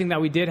one nice thing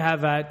that we did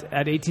have at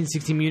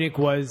 1860 Munich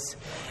was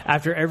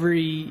after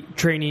every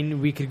training,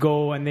 we could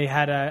go and they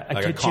had a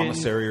Like kitchen. a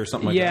commissary or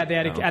something like that? Yeah, they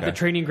had at the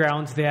training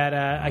grounds, they had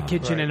a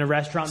kitchen and a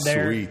restaurant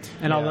there. Sweet.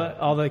 And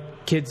all the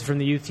kids from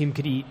the youth team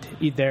could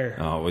eat there.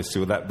 Oh,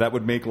 so that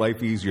would make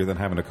life easier than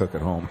having to cook at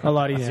home. A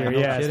lot easier,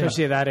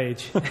 especially at that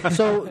age.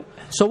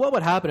 So what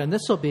would happen, and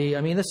this will be,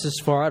 I mean, this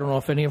is for, I don't know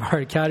if any of our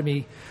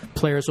academy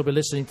players will be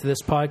listening to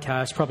this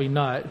podcast, probably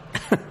not.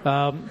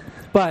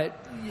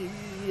 But,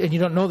 and you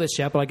don't know this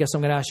yet, but I guess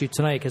I'm going to ask you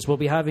tonight, because we'll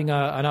be having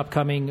an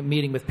upcoming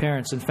meeting with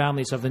parents and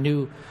families of the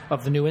new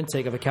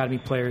intake of academy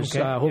players,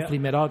 hopefully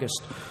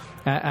mid-August.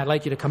 I'd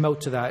like you to come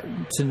out to that,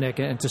 to Nick,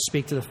 and to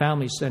speak to the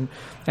families. And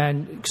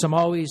because I'm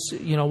always,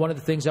 one of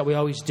the things that we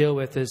always deal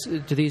with is,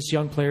 do these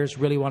young players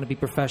really want to be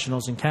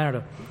professionals in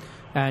Canada?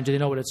 And do they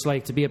know what it's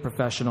like to be a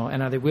professional?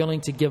 And are they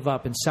willing to give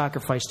up and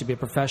sacrifice to be a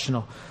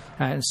professional?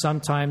 And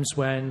sometimes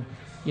when,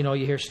 you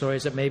hear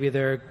stories that maybe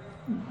they're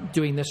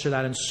doing this or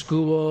that in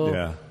school,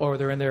 or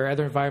they're in their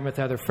other environment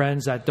with other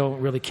friends that don't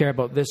really care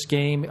about this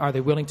game. Are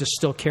they willing to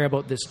still care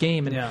about this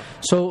game? And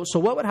so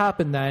what would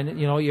happen then?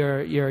 You're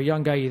a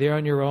young guy, you're there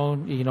on your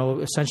own,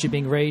 essentially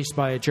being raised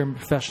by a German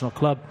professional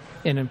club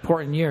in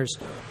important years.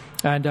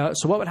 And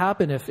so what would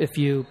happen if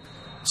you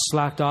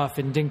slacked off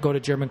and didn't go to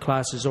German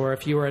classes, or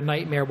if you were a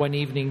nightmare one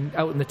evening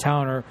out in the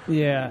town? Or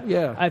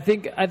I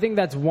think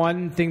that's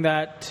one thing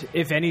that,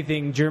 if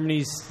anything,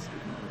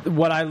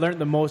 what I learned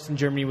the most in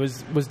Germany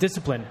was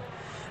discipline.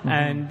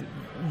 And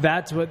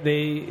that's what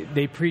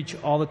they preach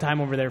all the time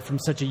over there from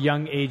such a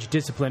young age,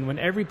 discipline. When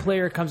every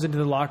player comes into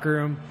the locker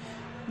room,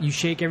 you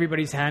shake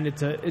everybody's hand.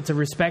 It's a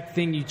respect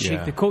thing. You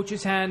shake the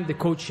coach's hand, the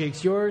coach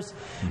shakes yours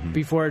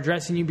before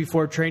addressing you,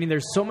 before training.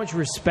 There's so much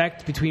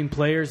respect between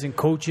players and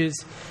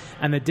coaches,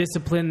 and the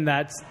discipline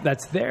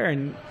that's there,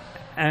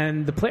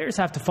 and the players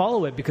have to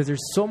follow it, because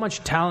there's so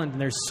much talent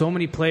and there's so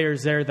many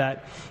players there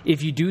that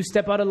if you do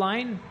step out of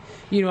line,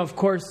 of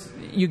course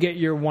you get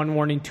your 1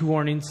 warning, 2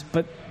 warnings,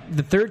 but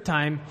the third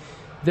time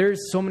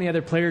there's so many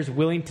other players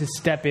willing to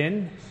step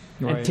in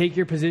and take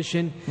your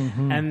position.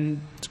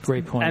 And it's a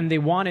great point. And they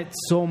want it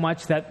so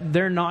much that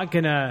they're not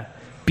going to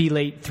be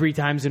late 3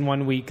 times in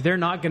 1 week. They're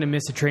not going to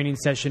miss a training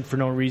session for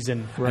no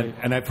reason. Right.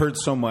 And I've heard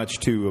so much,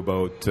 too,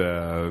 about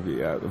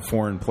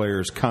foreign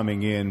players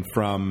coming in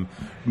from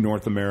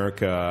North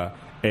America.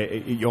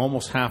 You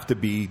almost have to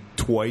be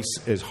twice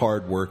as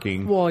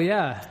hardworking. Well,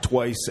 yeah.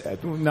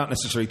 Not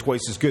necessarily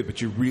twice as good,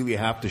 but you really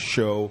have to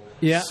show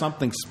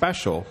something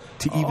special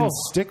to even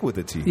stick with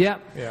the team. Yeah.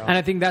 And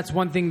I think that's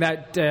one thing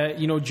that,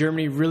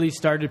 Germany really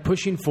started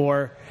pushing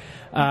for.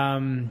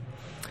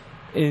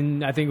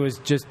 I think it was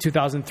just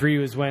 2003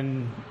 was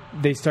when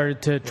they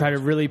started to try to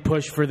really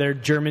push for their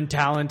German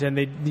talent, and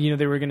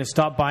they were going to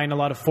stop buying a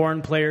lot of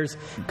foreign players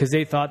because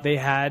they thought they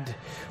had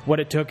what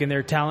it took in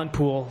their talent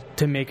pool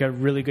to make a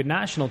really good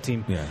national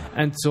team.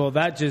 And so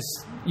that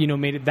just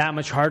made it that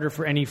much harder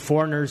for any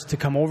foreigners to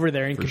come over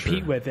there and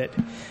compete with it.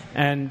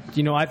 And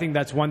I think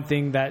that's one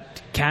thing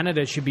that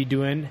Canada should be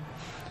doing,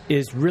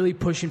 is really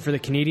pushing for the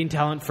Canadian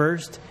talent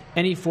first.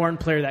 Any foreign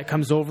player that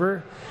comes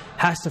over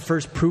has to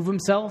first prove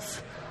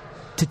himself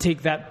to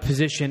take that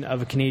position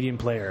of a Canadian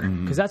player,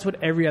 because that's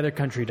what every other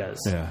country does.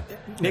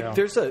 Nick,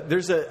 there's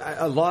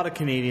a lot of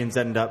Canadians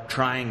end up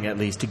trying at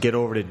least to get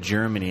over to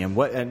Germany,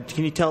 and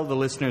can you tell the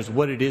listeners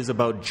what it is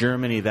about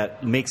Germany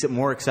that makes it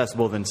more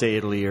accessible than, say,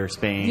 Italy or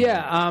Spain?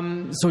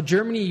 So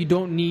Germany, you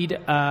don't need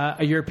a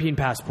European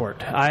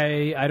passport.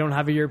 I don't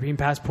have a European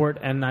passport,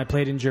 and I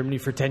played in Germany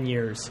for 10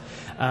 years.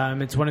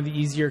 It's one of the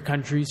easier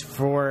countries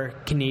for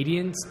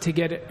Canadians to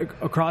get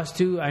across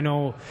to. I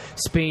know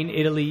Spain,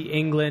 Italy,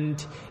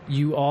 England,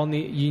 you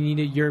need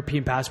a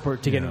European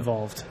passport to get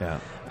involved.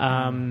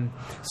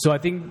 So I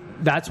think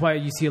that's why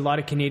you see a lot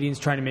of Canadians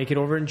trying to make it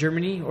over in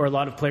Germany, or a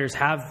lot of players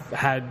have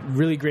had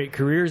really great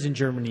careers in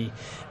Germany,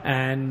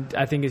 and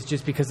I think it's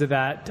just because of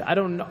that.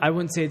 I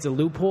wouldn't say it's a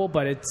loophole,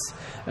 but it's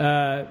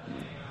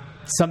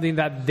something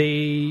that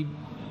they,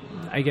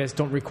 I guess,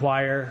 don't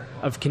require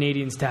of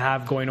Canadians to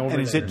have going over.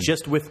 And is it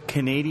just with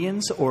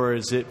Canadians, or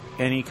is it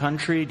any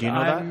country? Do you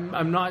know that?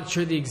 I'm not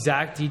sure the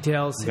exact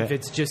details, if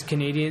it's just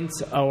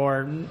Canadians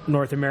or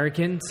North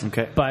Americans.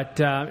 But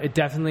it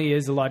definitely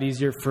is a lot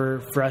easier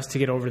for us to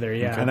get over there.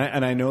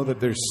 And I know that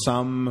there's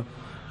some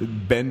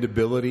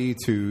bendability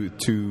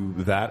to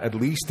that, at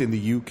least in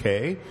the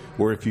UK,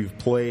 where if you've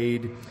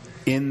played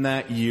in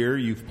that year,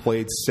 you've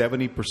played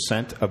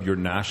 70% of your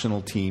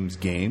national team's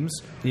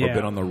games or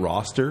been on the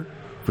roster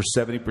for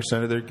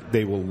 70%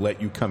 they will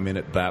let you come in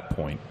at that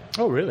point.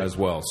 Oh, really? As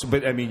well. So,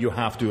 but I mean, you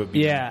have to.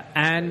 Yeah,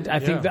 and I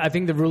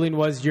think the ruling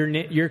was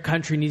your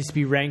country needs to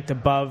be ranked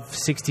above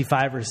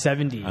 65 or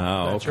 70.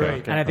 Oh, That's okay.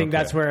 right. And I think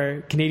that's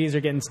where Canadians are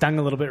getting stung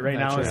a little bit right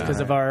now, is because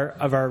of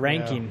our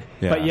ranking.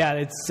 Yeah. But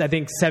it's I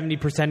think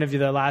 70% of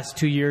the last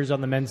 2 years on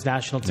the men's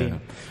national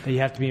team that you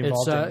have to be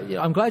involved in.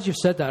 I'm glad you've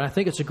said that. I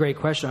think it's a great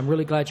question. I'm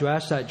really glad you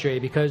asked that, Jay,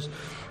 because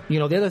the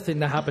other thing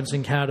that happens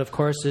in Canada, of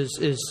course,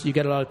 is you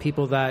get a lot of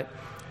people that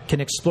can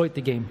exploit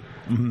the game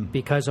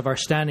because of our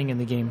standing in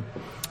the game.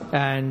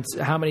 And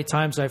how many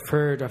times I've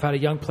had a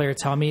young player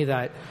tell me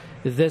that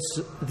this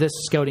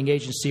scouting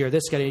agency or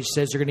this scouting agency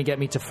says they're going to get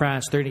me to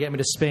France, they're going to get me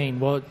to Spain.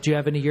 Well, do you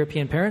have any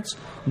European parents?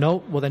 No.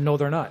 Well, then no,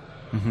 they're not.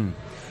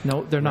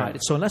 No, they're not.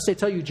 So unless they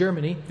tell you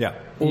Germany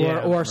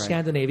or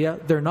Scandinavia,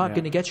 they're not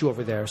going to get you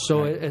over there.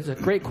 So it's a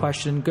great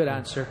question, good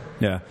answer.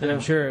 Yeah. And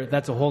I'm sure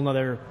that's a whole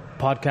nother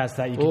podcast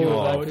that you can do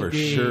about for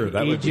sure.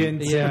 That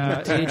agents,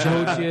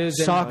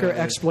 coaches, soccer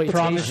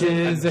exploitation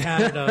in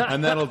Canada,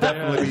 and that'll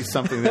definitely be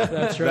something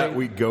that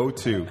we go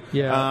to.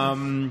 Yeah.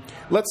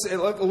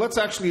 Let's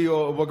actually.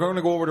 We're going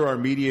to go over to our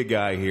media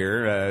guy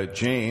here,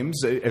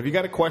 James. Have you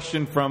got a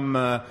question from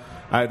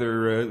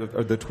either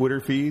the Twitter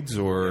feeds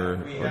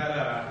or? We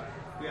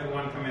had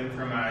one come in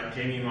from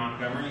Jamie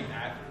Montgomery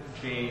at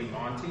J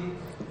Monty.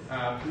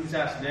 Please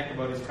ask Nick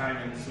about his time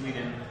in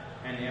Sweden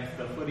and if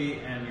the footy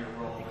and your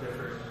role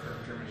differed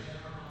from Germany.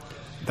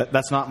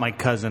 That's not my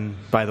cousin,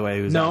 by the way.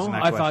 Who's asking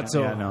that I question. thought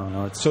so. Yeah,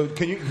 no. So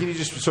can you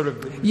just sort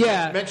of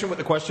mention what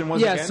the question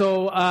was? Yeah. Again?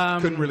 So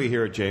couldn't really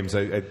hear it, James.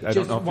 I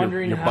don't know if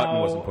wondering your button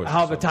wasn't pushed.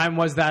 how the time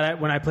was that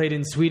when I played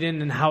in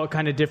Sweden and how it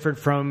kind of differed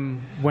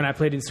from when I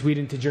played in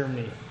Sweden to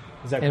Germany.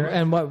 Is that correct?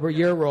 And what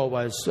your role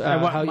was?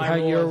 How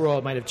your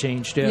role might have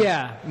changed?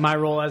 Yeah, my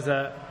role as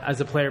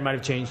a player might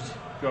have changed.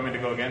 Do you want me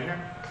to go again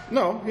here?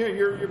 No,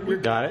 you're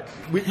got it.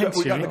 We got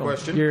the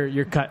question.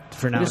 You're cut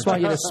for now. I just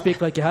want you to speak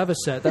like you have a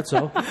set. That's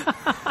all.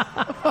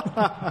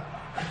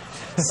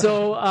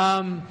 So,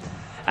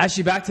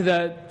 actually, back to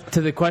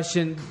the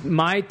question.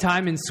 My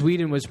time in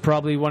Sweden was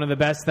probably one of the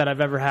best that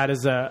I've ever had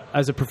as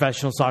a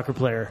professional soccer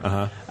player.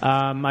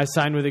 I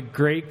signed with a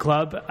great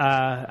club.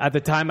 At the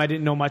time, I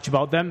didn't know much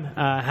about them.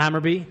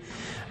 Hammarby.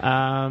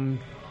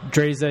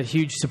 Dre's a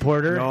huge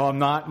supporter. No, I'm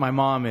not. My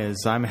mom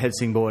is. I'm a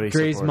Helsingborg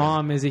Dre's supporter.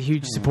 mom is a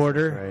huge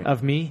supporter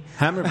of me.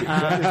 Hammerby.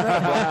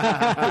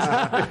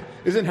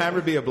 Isn't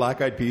Hammerby a Black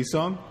Eyed Peas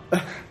song?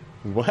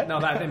 What? No,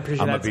 I'm pretty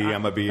sure I'm a bee.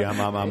 I'm a bee. I'm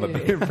a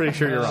bee. I'm pretty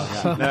sure you're wrong.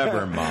 Yeah.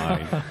 Never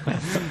mind.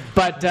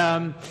 But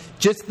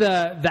just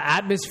the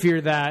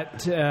atmosphere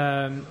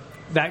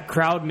that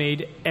crowd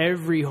made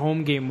every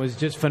home game was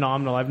just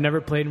phenomenal. I've never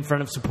played in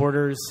front of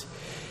supporters,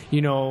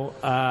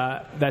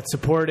 that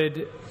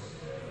supported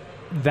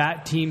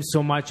that team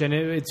so much. And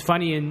it's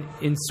funny,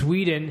 in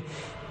Sweden,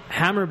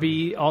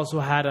 Hammarby also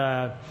had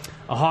a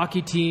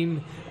hockey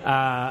team,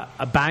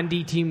 a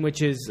bandy team,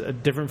 which is a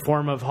different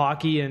form of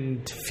hockey,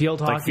 and field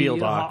hockey,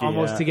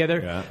 almost together.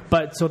 Yeah.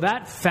 But so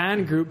that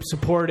fan group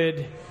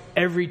supported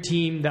every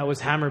team that was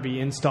Hammarby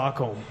in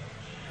Stockholm.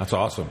 That's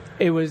awesome.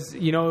 It was,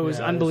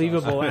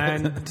 unbelievable,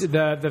 awesome. and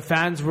the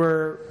fans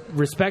were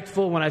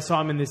respectful. When I saw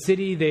them in the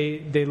city,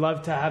 they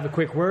loved to have a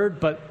quick word,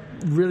 but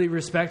really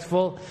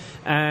respectful,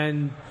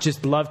 and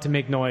just loved to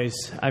make noise.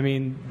 I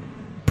mean,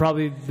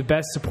 probably the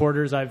best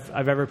supporters I've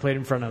ever played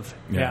in front of.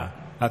 Yeah.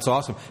 That's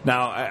awesome.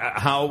 Now,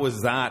 how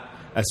was that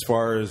as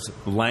far as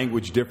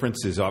language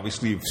differences?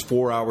 Obviously, it's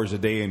 4 hours a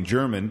day in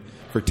German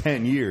for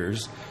 10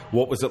 years.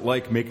 What was it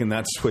like making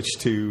that switch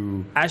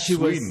to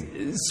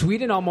Sweden?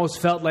 Sweden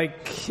almost felt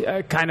like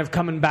kind of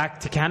coming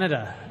back to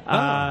Canada.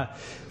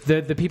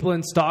 The people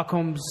in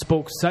Stockholm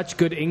spoke such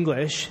good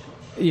English.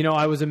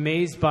 I was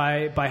amazed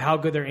by how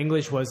good their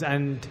English was.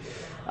 And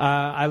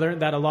I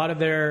learned that a lot of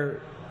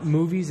their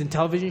movies and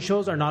television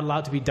shows are not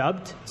allowed to be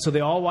dubbed. So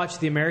they all watch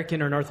the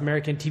American or North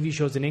American TV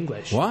shows in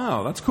English.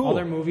 Wow, that's cool. All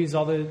their movies,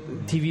 all the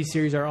TV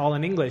series are all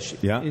in English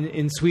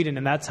in Sweden.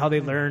 And that's how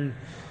they learn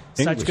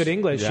such good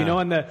English.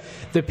 And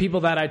the people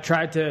that I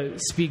tried to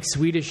speak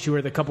Swedish to,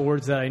 or the couple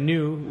words that I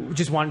knew,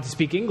 just wanted to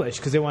speak English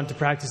because they wanted to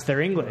practice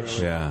their English.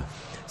 Yeah.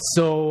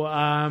 So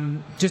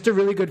just a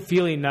really good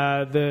feeling.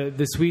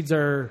 The Swedes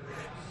are,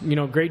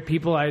 great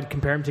people. I'd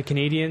compare them to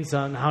Canadians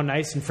on how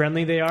nice and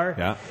friendly they are.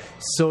 Yeah.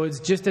 So it's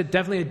just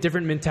definitely a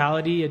different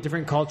mentality, a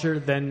different culture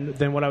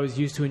than what I was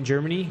used to in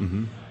Germany.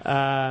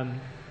 Mm-hmm.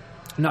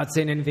 Not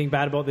saying anything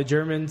bad about the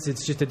Germans.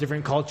 It's just a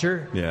different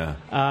culture. Yeah.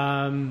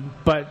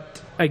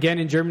 But again,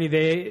 in Germany,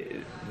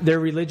 their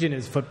religion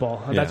is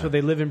football. And that's what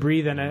they live and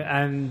breathe.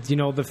 And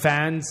the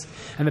fans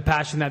and the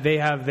passion that they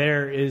have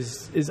there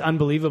is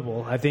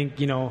unbelievable. I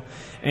think,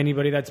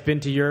 anybody that's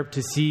been to Europe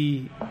to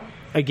see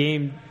a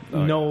game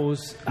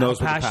knows what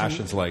the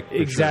passion's like.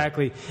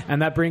 Exactly. Sure.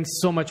 And that brings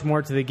so much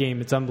more to the game.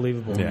 It's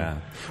unbelievable. Yeah.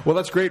 Well,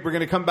 that's great. We're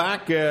going to come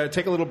back,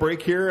 take a little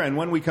break here, and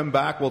when we come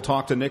back, we'll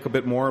talk to Nick a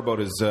bit more about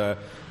his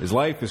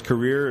life, his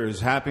career,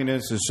 his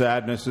happiness, his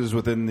sadnesses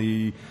within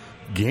the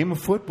game of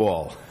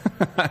football.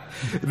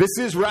 This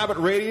is Rabbit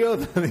Radio,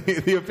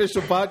 the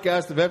official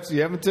podcast of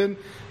FC Edmonton,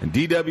 and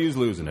DW's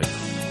losing it.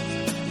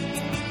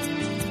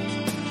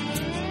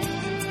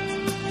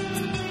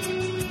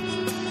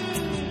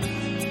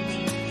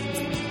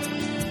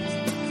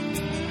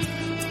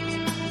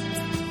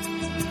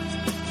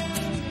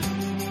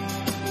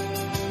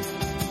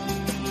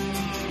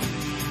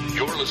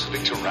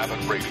 listening to Rabbit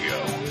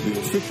Radio, the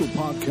official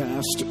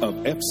podcast of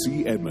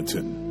FC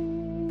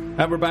Edmonton.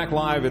 And we're back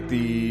live at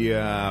the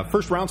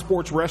First Round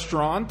Sports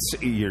Restaurant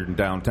here in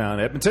downtown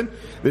Edmonton.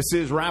 This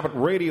is Rabbit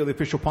Radio, the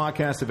official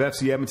podcast of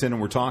FC Edmonton,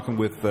 and we're talking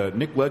with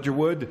Nick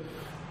Ledgerwood,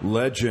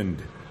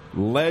 legend.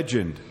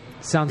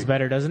 Sounds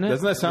better, doesn't it?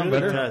 Doesn't that sound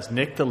Really better? does.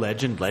 Nick the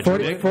Legend.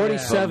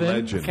 47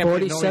 Legend.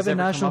 47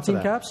 national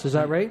team caps. Is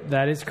that right?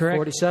 That is correct.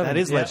 47. That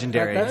is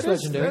legendary. That's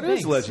legendary. That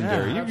is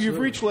legendary. Yeah, You've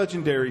reached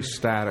legendary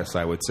status,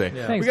 I would say.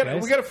 Thanks, we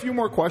guys. got a few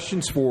more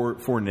questions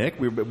for Nick.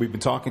 We've been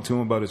talking to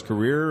him about his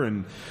career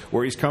and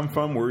where he's come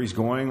from, where he's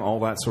going, all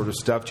that sort of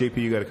stuff. JP,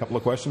 you got a couple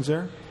of questions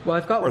there? Well,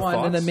 I've got Or one,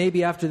 thoughts? and then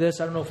maybe after this,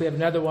 I don't know if we have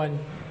another one,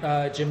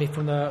 Jimmy,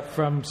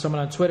 from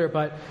someone on Twitter.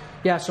 But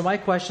yeah, so my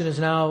question is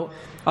now,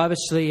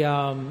 obviously,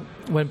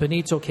 when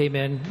Benito came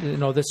in,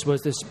 this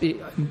was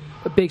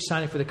a big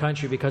signing for the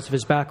country because of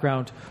his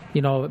background,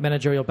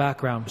 managerial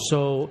background.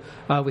 So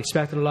we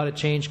expected a lot of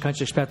change.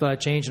 Country expected a lot of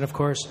change, and of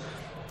course,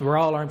 we're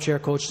all armchair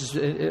coaches.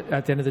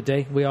 At the end of the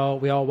day, we all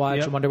watch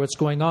and wonder what's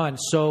going on.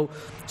 So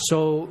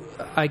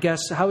I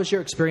guess, how has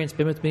your experience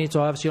been with Benito?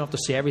 Obviously, you don't have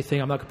to say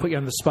everything. I'm not going to put you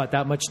on the spot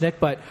that much, Nick.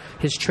 But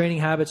his training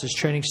habits, his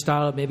training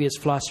style, maybe his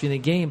philosophy in the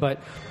game. But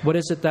what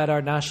is it that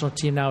our national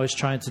team now is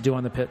trying to do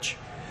on the pitch?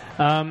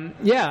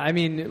 I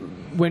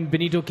mean, when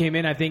Benito came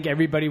in, I think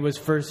everybody was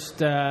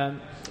first,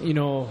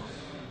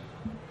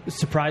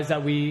 surprised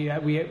that we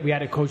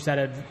had a coach that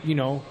had,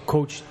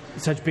 coached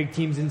such big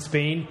teams in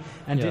Spain,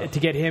 and to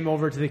get him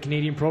over to the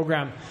Canadian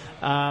program.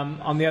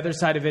 On the other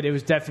side of it, it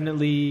was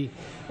definitely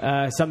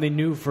something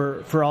new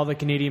for all the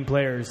Canadian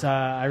players.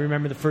 I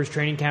remember the first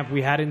training camp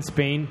we had in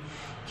Spain.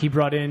 He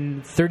brought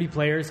in 30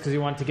 players because he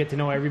wanted to get to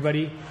know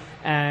everybody.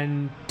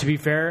 And to be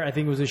fair, I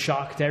think it was a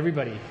shock to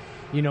everybody.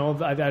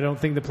 I don't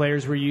think the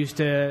players were used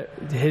to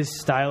his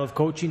style of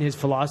coaching, his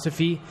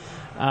philosophy.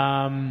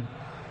 And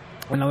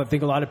I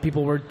think a lot of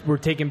people were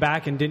taken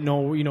back and didn't know,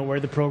 where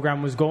the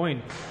program was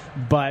going.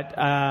 But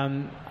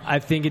I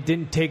think it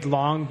didn't take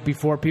long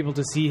before people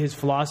to see his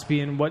philosophy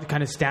and what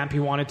kind of stamp he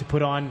wanted to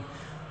put on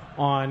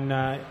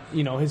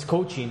his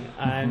coaching.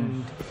 Mm-hmm.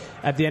 And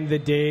at the end of the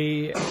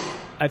day,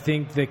 I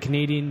think the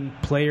Canadian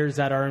players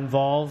that are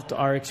involved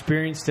are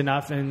experienced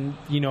enough and,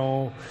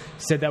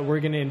 said that we're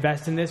going to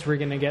invest in this. We're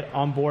going to get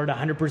on board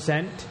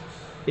 100%,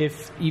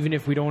 even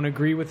if we don't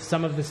agree with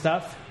some of the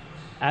stuff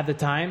at the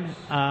time.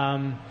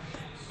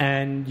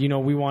 And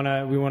we want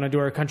to do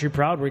our country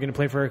proud. We're going to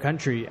play for our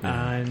country.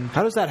 And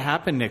how does that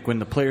happen, Nick? When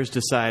the players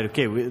decide,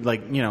 okay,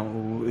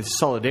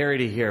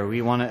 solidarity here.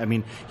 We want to. I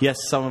mean, yes,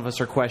 some of us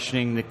are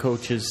questioning the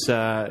coach's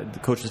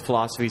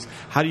philosophies.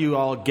 How do you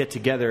all get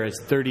together as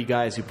 30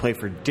 guys who play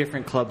for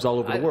different clubs all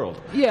over the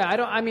world? Yeah,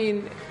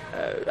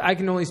 I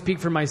can only speak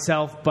for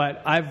myself,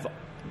 but I've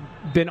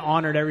been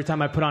honored every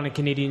time I put on a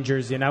Canadian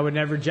jersey, and I would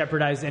never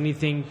jeopardize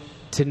anything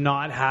to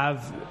not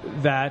have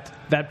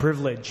that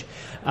privilege.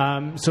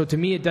 So to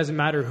me, it doesn't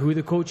matter who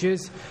the coach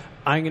is.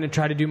 I'm going to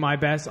try to do my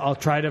best. I'll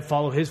try to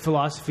follow his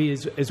philosophy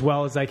as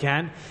well as I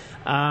can.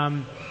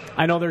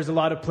 I know there's a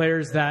lot of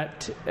players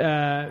that,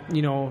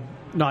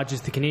 not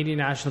just the Canadian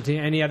national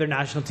team, any other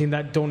national team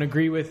that don't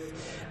agree with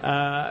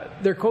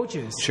their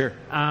coaches. Sure.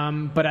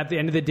 But at the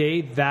end of the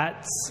day,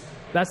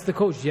 that's the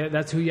coach. Yeah,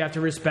 that's who you have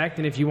to respect.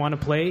 And if you want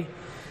to play,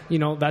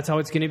 that's how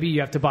it's going to be. You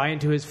have to buy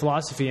into his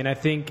philosophy. And I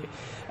think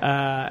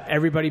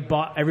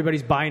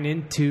everybody's buying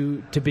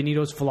into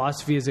Benito's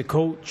philosophy as a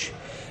coach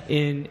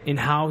in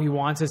how he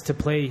wants us to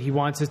play. He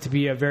wants us to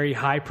be a very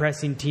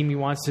high-pressing team. He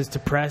wants us to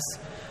press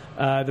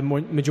the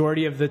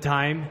majority of the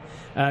time,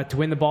 to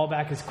win the ball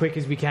back as quick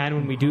as we can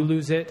when we do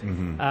lose it,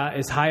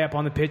 as high up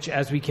on the pitch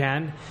as we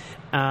can.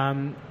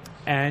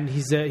 And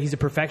he's a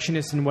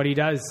perfectionist in what he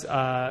does.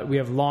 We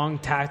have long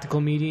tactical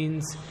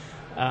meetings,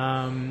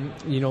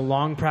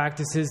 long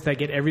practices that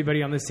get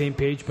everybody on the same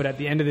page. But at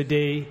the end of the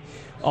day,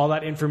 all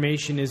that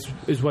information is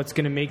what's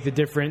going to make the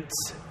difference,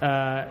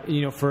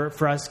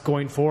 for us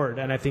going forward.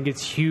 And I think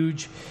it's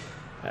huge,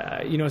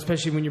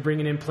 especially when you're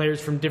bringing in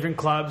players from different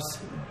clubs,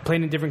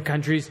 playing in different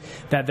countries,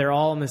 that they're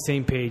all on the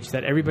same page,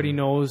 that everybody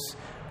knows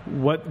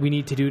what we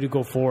need to do to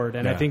go forward.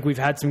 And I think we've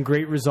had some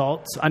great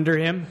results under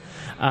him.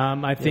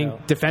 I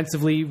think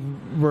defensively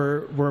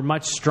we're a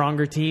much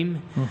stronger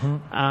team.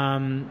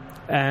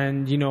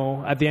 And,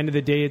 at the end of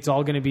the day, it's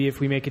all going to be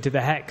if we make it to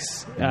the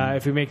Hex.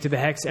 If we make it to the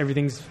Hex,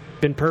 everything's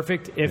been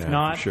perfect. If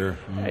not, sure.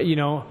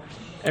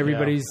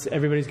 Everybody's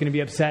going to be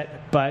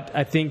upset. But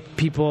I think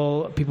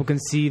people can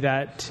see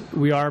that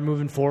we are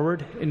moving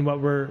forward in what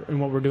we're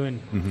doing.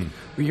 Mm-hmm.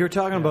 Well, you were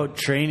talking about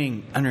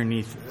training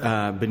underneath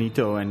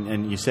Benito,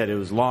 and you said it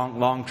was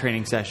long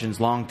training sessions,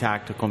 long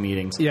tactical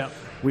meetings. Yeah.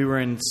 We were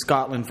in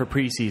Scotland for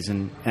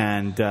preseason,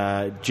 and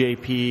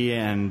JP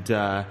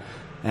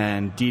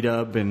and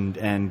D-Dub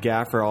and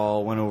Gaffer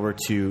all went over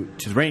to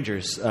the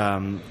Rangers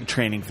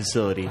training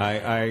facility.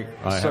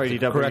 Sorry,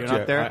 D-Dub, you're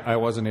not there? I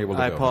wasn't able to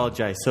go. I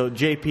apologize. So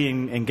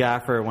JP and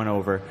Gaffer went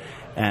over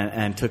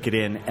and took it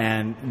in.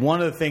 And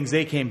one of the things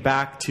they came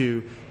back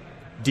to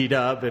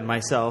D-Dub and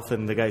myself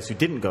and the guys who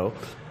didn't go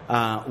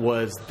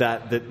was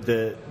that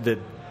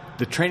the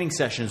the training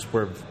sessions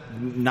were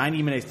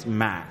 90 minutes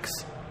max,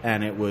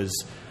 and it was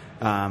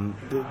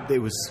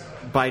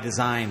by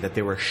design that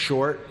they were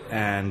short,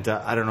 and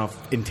I don't know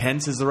if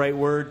intense is the right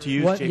word to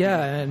use. What,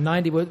 yeah,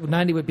 90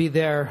 would be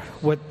their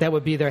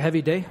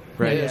heavy day,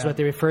 right? Is what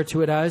they refer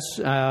to it as.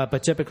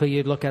 But typically,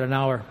 you'd look at an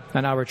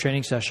hour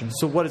training session.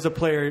 So, what is a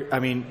player? I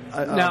mean,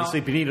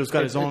 obviously, Benito's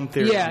got his own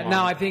theory. Yeah.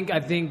 Now, I think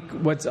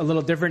what's a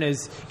little different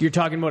is you're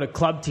talking about a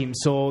club team.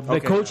 So the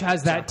coach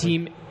has that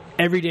team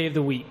every day of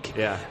the week.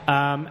 Yeah.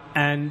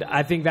 And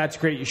I think that's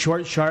great.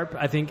 Short, sharp.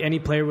 I think any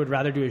player would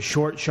rather do a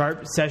short,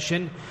 sharp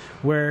session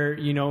where,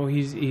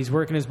 he's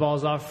working his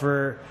balls off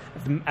for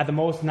at the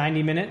most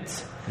 90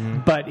 minutes,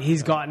 but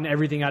he's gotten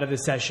everything out of the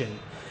session.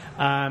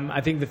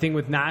 I think the thing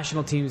with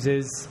national teams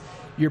is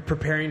you're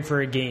preparing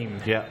for a game.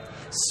 Yeah.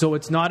 So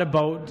it's not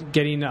about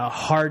getting a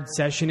hard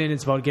session in.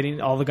 It's about getting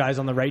all the guys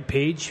on the right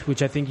page,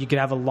 which I think you could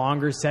have a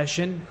longer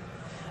session.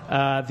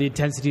 The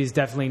intensity is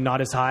definitely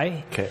not as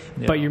high,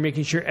 but you're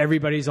making sure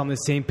everybody's on the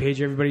same page.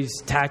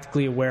 Everybody's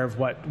tactically aware of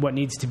what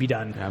needs to be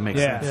done. That makes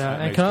sense. Yeah,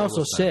 and can I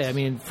also say, I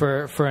mean,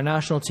 for a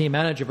national team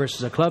manager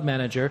versus a club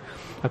manager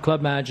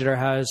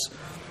has,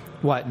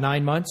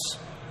 9 months,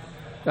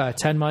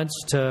 10 months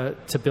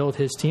to build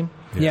his team.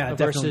 Yeah,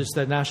 versus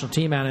the national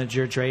team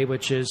manager, Dre,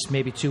 which is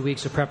maybe 2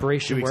 weeks of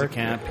preparation 2 weeks work of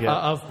camp,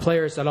 of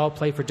players that all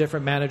play for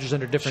different managers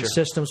under different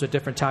systems with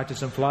different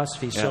tactics and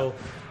philosophies. Yeah. So,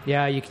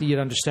 you'd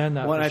understand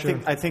that. Well, for sure.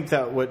 I think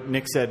that what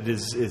Nick said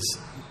is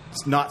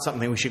not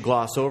something we should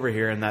gloss over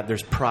here, and that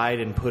there's pride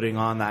in putting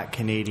on that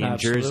Canadian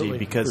jersey,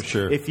 because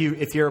if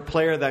you're a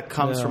player that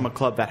comes from a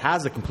club that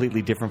has a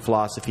completely different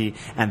philosophy,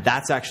 and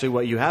that's actually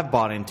what you have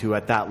bought into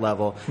at that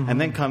level, and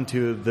then come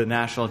to the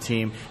national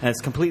team and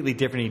it's completely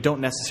different, you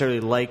don't necessarily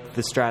like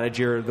the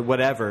strategy or the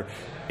whatever,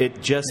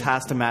 it just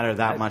has to matter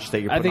that much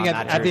that you're putting on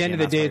that jersey. At the end of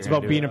the day, it's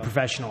about being a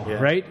professional,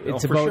 right?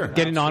 It's about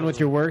getting on with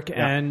your work,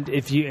 and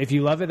if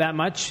you love it that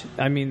much,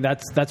 I mean,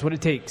 that's what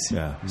it takes.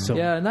 Yeah. So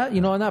and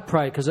that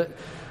pride, because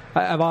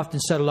I've often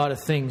said a lot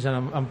of things, and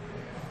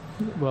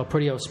I'm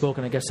pretty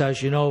outspoken, I guess,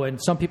 as you know, and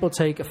some people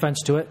take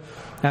offense to it,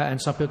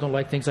 and some people don't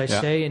like things I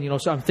say,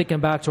 and so I'm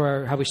thinking back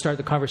to how we started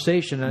the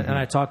conversation, and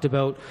I talked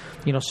about,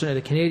 certainly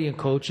the Canadian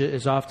coach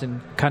is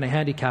often kind of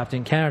handicapped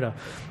in Canada,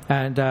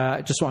 and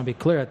I just want to be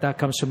clear that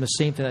comes from the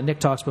same thing that Nick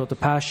talks about, the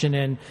passion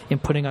in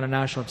putting on a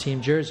national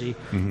team jersey.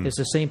 It's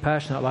the same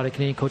passion that a lot of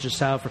Canadian coaches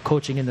have for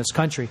coaching in this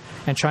country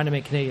and trying to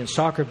make Canadian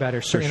soccer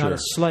better. Certainly not a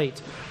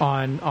slight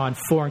on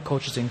foreign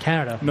coaches in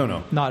Canada.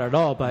 No. Not at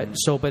all, but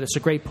it's a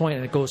great point,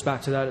 and it goes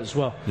back to that as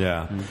well.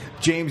 Yeah.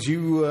 James,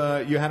 you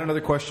had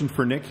another question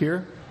for Nick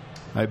here,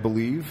 I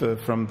believe,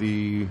 from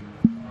the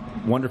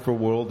wonderful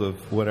world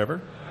of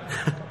whatever.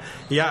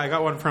 Yeah, I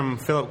got one from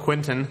Philip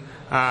Quinton.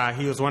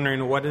 He was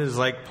wondering what it is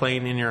like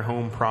playing in your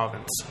home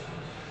province.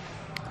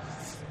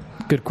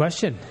 Good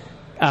question.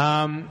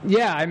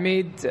 I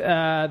made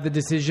the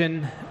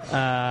decision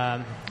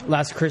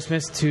last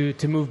Christmas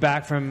to move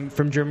back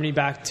from Germany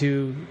back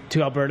to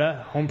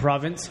Alberta, home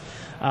province.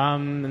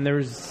 And there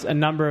was a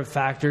number of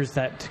factors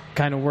that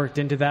kind of worked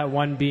into that.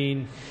 One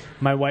being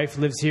my wife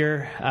lives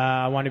here.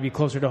 I want to be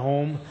closer to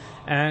home,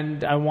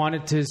 and I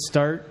wanted to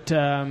start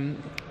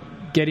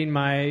getting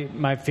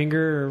my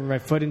finger or my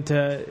foot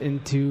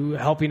into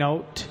helping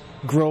out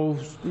grow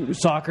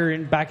soccer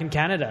back in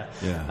Canada.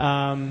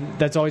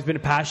 That's always been a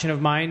passion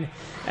of mine,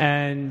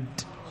 and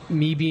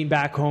me being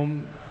back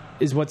home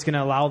is what's going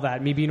to allow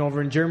that. Me being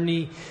over in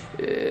Germany,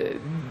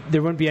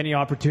 there wouldn't be any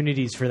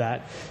opportunities for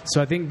that.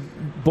 So I think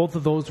both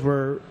of those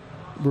were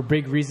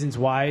big reasons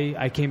why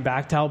I came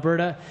back to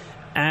Alberta,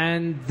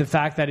 and the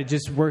fact that it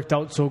just worked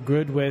out so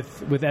good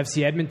with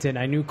FC Edmonton.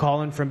 I knew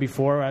Colin from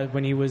before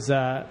when he was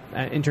an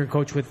intern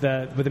coach with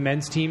the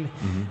men's team,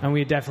 and we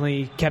had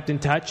definitely kept in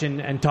touch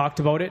and talked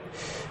about it.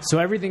 So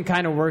everything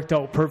kind of worked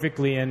out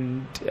perfectly,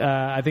 and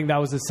I think that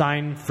was a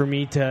sign for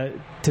me to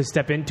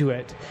step into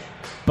it.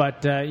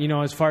 But,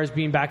 as far as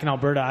being back in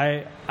Alberta,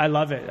 I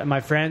love it.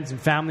 My friends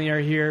and family are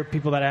here,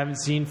 people that I haven't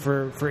seen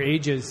for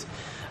ages.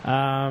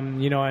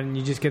 And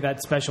you just get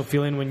that special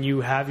feeling when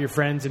you have your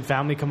friends and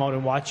family come out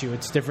and watch you.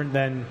 It's different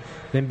than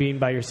being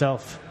by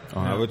yourself.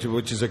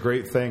 Which is a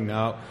great thing.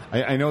 Now,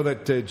 I know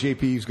that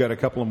JP's got a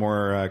couple of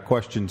more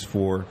questions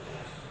for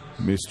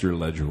Mr.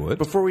 Ledgerwood.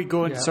 Before we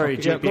go in,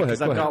 JP,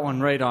 because I've got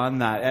one right on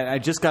that. And I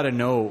just got to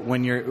know,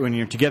 when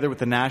you're together with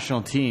the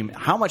national team,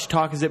 how much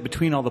talk is it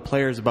between all the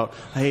players about,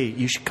 hey,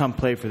 you should come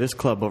play for this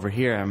club over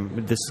here.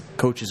 This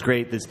coach is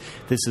great. This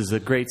is a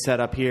great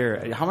setup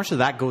here. How much of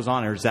that goes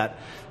on, or is that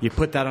you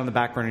put that on the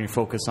back burner and you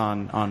focus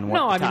on what?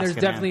 No, I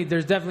mean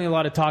there's definitely a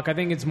lot of talk. I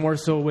think it's more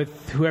so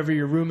with whoever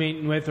you're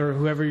roommating with or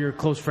whoever you're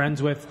close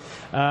friends with.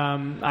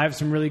 I have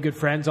some really good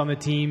friends on the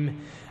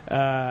team.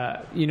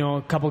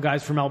 A couple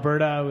guys from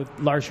Alberta with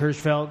Lars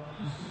Hirschfeld,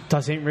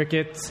 Tas St.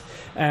 Ricketts,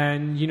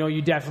 and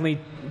you definitely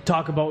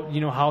talk about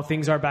how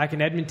things are back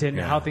in Edmonton,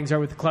 how things are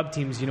with the club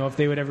teams. If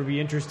they would ever be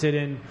interested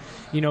in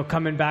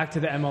coming back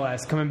to the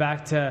MLS, coming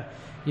back to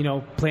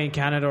playing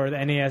Canada or the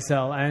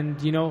NASL,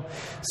 and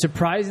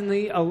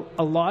surprisingly,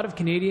 a lot of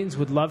Canadians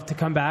would love to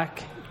come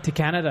back to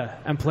Canada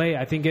and play.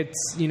 I think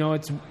it's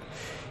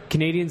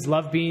Canadians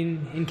love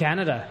being in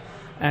Canada.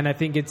 And I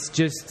think it's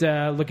just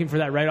looking for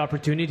that right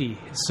opportunity.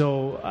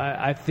 So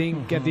I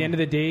think at the end of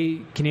the day,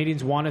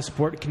 Canadians want to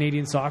support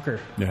Canadian soccer.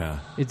 Yeah,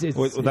 it's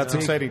that's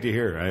exciting to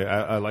hear.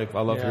 I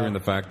love hearing the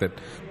fact that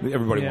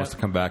everybody wants to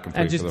come back and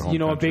play just, for their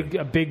home country.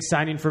 a big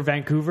signing for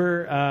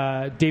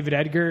Vancouver. David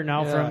Edgar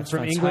now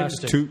from England.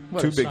 Two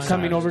big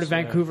coming over to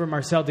Vancouver.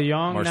 Marcel de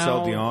Jong.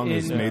 Marcel de Jong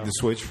has made the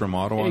switch from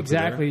Ottawa.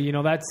 Exactly.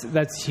 To there.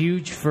 That's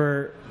huge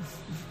for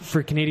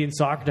Canadian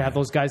soccer to have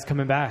those guys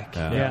coming back.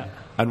 Yeah.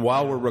 And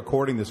while we're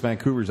recording this,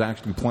 Vancouver's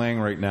actually playing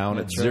right now, and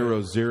it's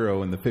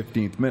 0-0 in the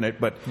 15th minute.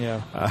 But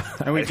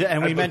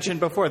and we mentioned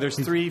before, there's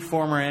 3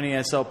 former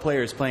NASL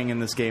players playing in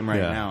this game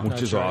right now,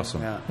 which is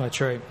awesome. Yeah. That's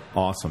right.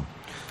 Awesome.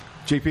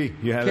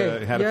 JP, you had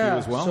a few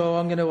as well. So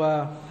I'm going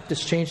to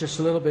just change this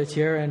a little bit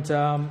here, and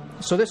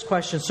so this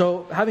question.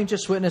 So having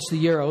just witnessed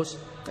the Euros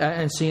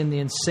and seeing the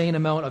insane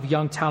amount of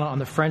young talent on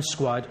the French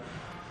squad,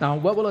 now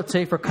what will it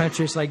take for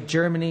countries like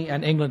Germany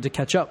and England to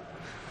catch up?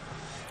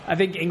 I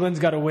think England's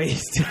got a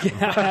ways to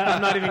get.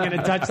 I'm not even going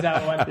to touch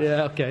that one.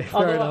 Yeah, okay.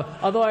 Fair enough.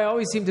 Although I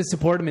always seem to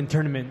support them in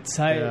tournaments.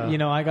 I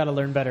got to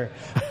learn better.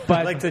 But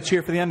I like to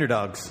cheer for the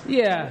underdogs.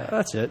 Yeah.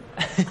 That's it.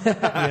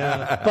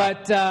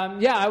 But,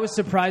 I was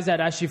surprised that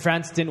actually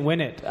France didn't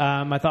win it.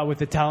 I thought with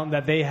the talent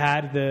that they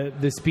had,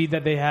 the speed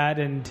that they had,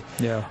 and,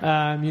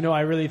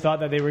 I really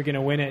thought that they were going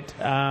to win it.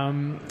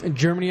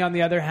 Germany, on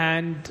the other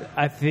hand,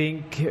 I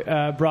think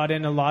brought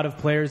in a lot of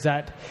players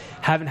that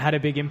haven't had a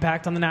big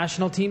impact on the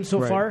national team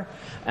so far.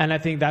 And I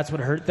think that's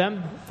what hurt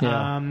them.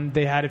 Yeah.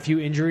 They had a few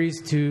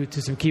injuries to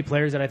some key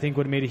players that I think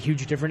would have made a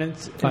huge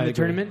difference in the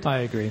tournament. I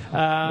agree.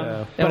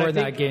 But in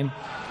that game.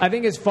 I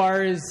think as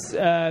far as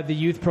the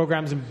youth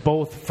programs in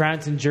both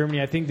France and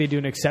Germany, I think they do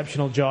an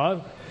exceptional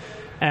job.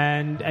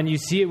 And you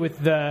see it with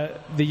the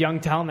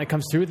young talent that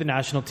comes through the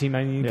national team.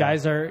 I mean,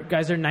 guys are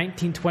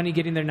 19, 20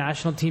 getting their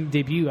national team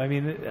debut. I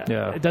mean,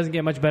 it doesn't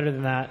get much better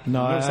than that.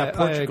 No,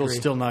 Portugal's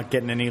still not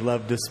getting any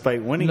love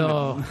despite winning.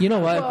 No, you know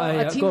what?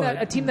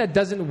 A team that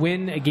doesn't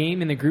win a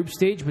game in the group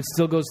stage but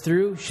still goes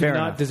through should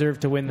not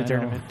deserve to win the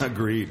tournament.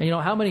 Agreed. And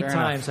how many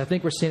times? I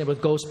think we're seeing it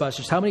with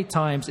Ghostbusters. How many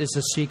times is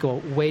the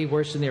sequel way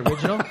worse than the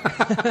original?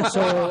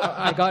 So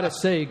I gotta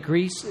say,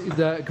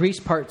 the Grease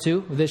Part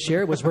 2 this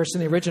year was worse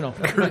than the original.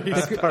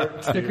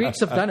 The Greeks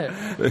have done it.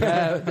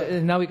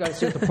 And now we got to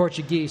see with the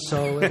Portuguese,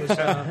 so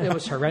it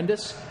was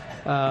horrendous.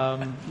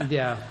 They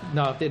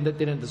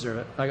didn't deserve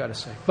it, I got to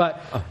say. But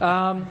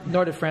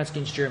nor did France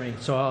against Germany,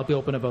 so I'll be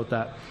open about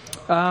that.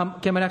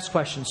 Okay, my next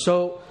question.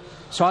 So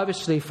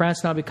obviously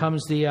France now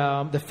becomes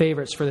the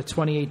favorites for the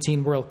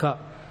 2018 World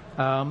Cup.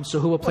 So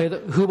who will play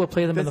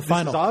them in the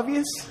final? This is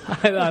obvious.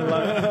 I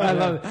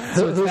love it.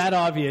 So it's that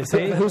obvious.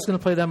 Who's going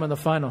to play them in the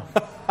final?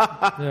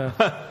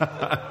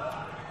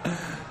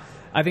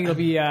 I think it'll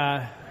be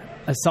a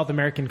South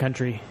American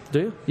country. Do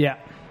you? Yeah.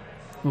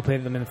 We'll play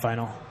them in the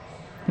final.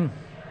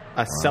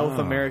 A South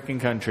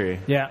American country.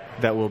 Yeah.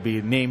 That will be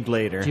named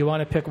later. Do you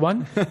want to pick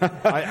one?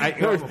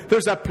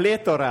 There's a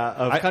plethora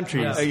of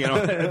countries.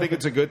 I think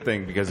it's a good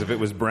thing, because if it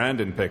was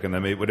Brandon picking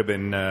them, it would have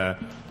been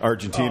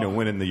Argentina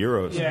winning the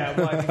Euros. Yeah,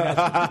 well,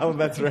 I think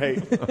that's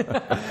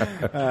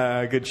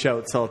right. Good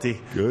shout,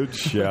 Salty. Good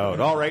shout.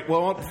 All right.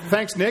 Well,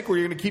 thanks, Nick. We're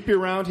going to keep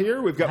you around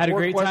here. We've got had more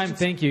a great questions. time.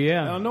 Thank you.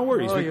 Yeah. No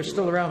worries. Oh, you're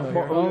still around.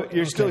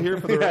 You're still here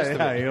for the rest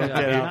of it. You don't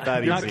get out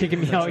that Not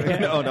kicking me out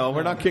yet. No,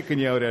 we're not kicking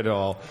you out at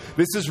all.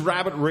 This is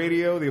Rabbit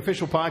Radio, the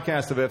official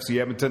podcast of FC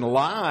Edmonton,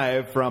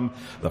 live from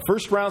the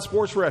First Round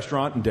Sports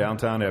Restaurant in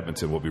downtown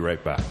Edmonton. We'll be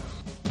right back.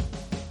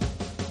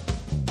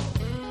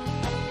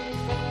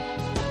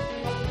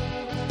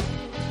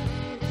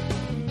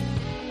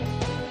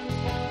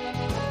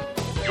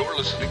 You're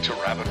listening to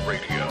Rabbit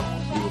Radio,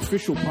 the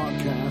official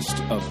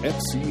podcast of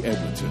FC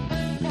Edmonton.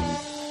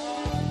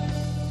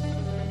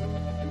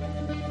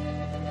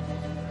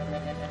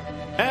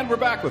 And we're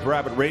back with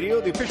Rabbit Radio,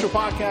 the official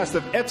podcast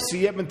of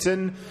FC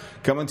Edmonton,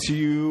 coming to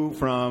you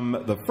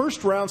from the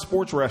First Round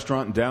Sports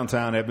Restaurant in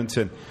downtown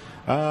Edmonton.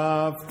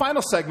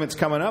 Final segment's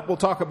coming up. We'll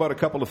talk about a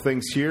couple of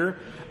things here.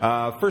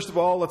 First of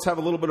all, let's have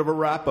a little bit of a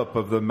wrap-up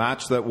of the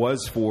match that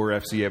was for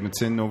FC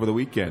Edmonton over the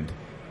weekend.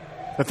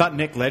 I thought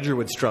Nick Ledger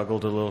would struggle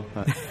a little.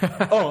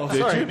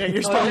 Sorry, Nick.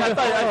 You're still, I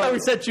thought we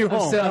sent you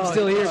home. I'm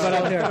still here, but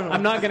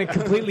I'm not going to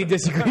completely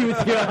disagree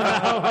with you on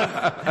that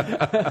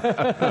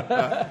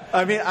one.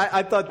 I mean,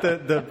 I thought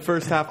the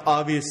first half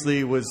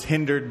obviously was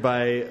hindered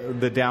by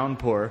the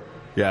downpour.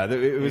 Yeah,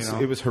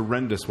 it was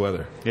horrendous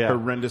weather. Yeah.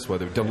 Horrendous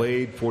weather.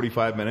 Delayed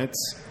 45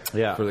 minutes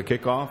for the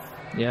kickoff.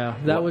 Yeah,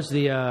 that was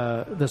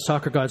the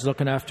soccer gods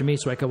looking after me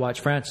so I could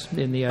watch France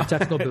in the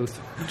technical booth.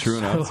 True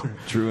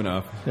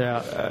enough.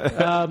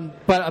 Yeah.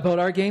 But about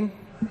our game,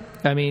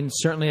 I mean,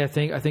 certainly I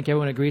think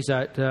everyone agrees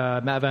that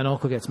Matt Van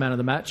Onkel gets man of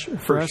the match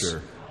for us.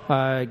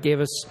 Sure. Gave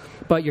us,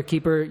 but your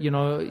keeper,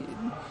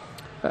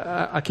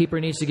 a keeper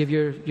needs to give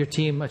your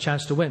team a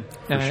chance to win,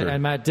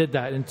 and Matt did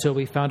that until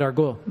we found our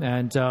goal.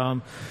 And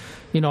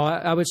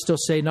I would still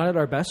say not at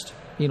our best,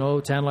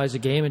 to analyze a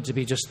game and to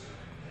be just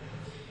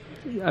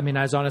I mean,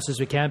 as honest as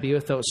we can be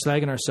without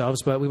slagging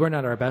ourselves, but we weren't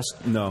at our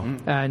best. No.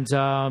 And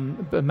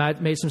but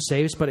Matt made some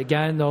saves. But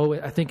again, though,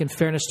 I think in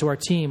fairness to our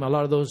team, a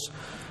lot of those,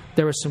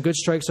 there were some good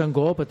strikes on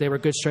goal, but they were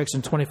good strikes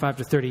in 25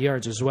 to 30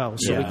 yards as well.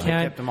 So we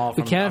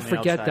can't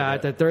forget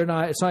that they're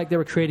not. It's not like they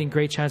were creating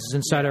great chances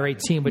inside our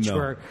 18, which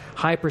were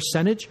high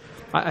percentage.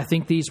 I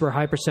think these were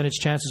high percentage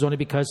chances only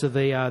because of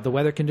the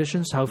weather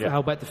conditions,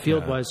 how wet the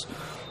field was,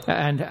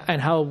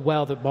 and how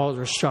well the balls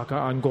were struck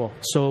on goal.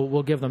 So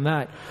we'll give them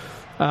that.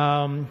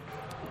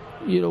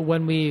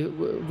 When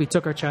we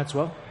took our chance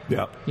well.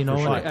 Yeah.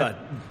 I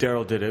thought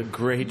Daryl did a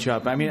great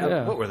job. I mean,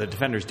 what were the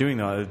defenders doing,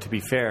 though, to be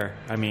fair?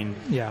 I mean,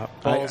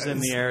 ball's in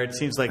the air. It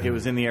seems like it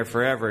was in the air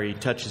forever. He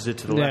touches it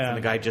to the left, and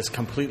the guy just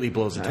completely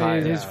blows it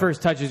high. His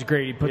first touch is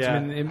great. He puts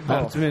him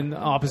in the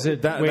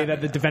opposite way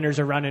that the defenders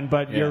are running.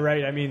 But you're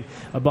right. I mean,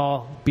 a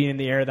ball being in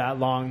the air that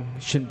long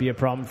shouldn't be a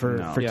problem for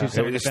two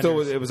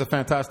defenders. It was a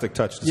fantastic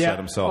touch to set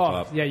himself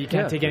up. Yeah, you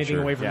can't take anything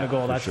away from the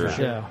goal. That's for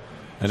sure. Yeah.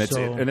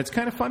 And it's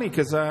kind of funny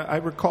because I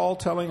recall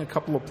telling a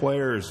couple of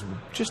players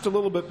just a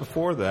little bit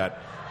before that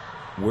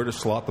where to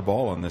slot the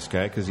ball on this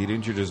guy because he'd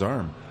injured his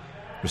arm.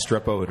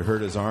 Restrepo had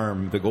hurt his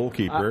arm, the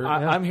goalkeeper.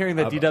 I'm hearing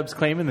that D-Dub's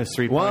claiming this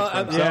 3 points.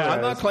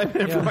 I'm not claiming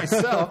it for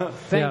myself.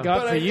 Thank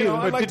God for you.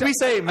 But did we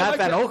say Matt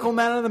Van Oekel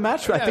man of the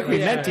match? I think we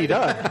meant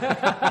D-Dub.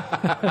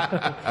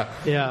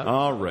 Yeah.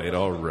 All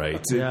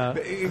right. Yeah.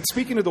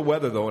 Speaking of the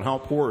weather, though, and how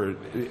poor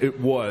it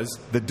was,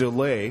 the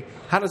delay,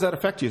 how does that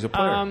affect you as a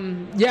player?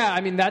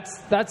 I mean,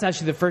 that's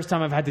actually the first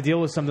time I've had to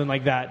deal with something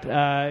like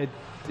that.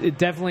 It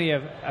definitely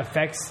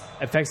affects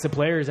the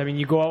players. I mean,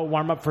 you go out,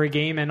 warm up for a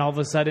game, and all of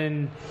a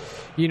sudden,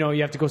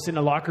 you have to go sit in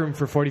a locker room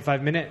for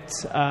 45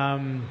 minutes.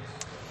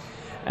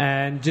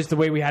 And just the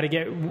way we had to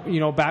get,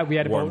 back, we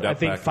had about, I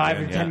think, 5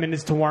 or 10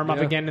 minutes to warm up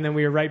again, and then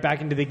we were right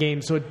back into the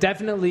game. So it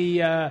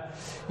definitely,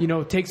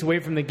 takes away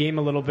from the game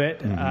a little bit.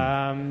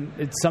 Mm-hmm.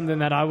 It's something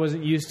that I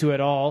wasn't used to at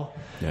all.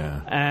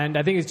 Yeah. And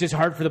I think it's just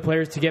hard for the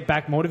players to get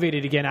back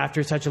motivated again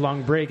after such a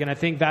long break. And I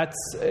think that's,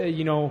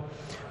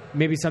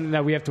 maybe something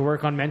that we have to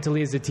work on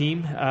mentally as a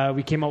team.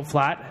 We came out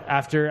flat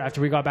after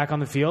we got back on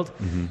the field,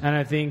 and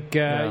I think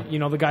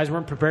the guys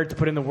weren't prepared to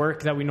put in the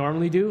work that we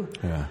normally do.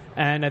 Yeah.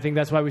 And I think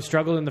that's why we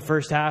struggled in the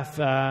first half.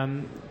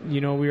 We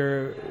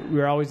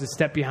were always a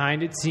step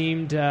behind. It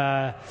seemed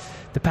the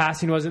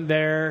passing wasn't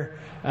there.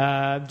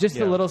 Just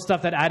the little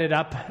stuff that added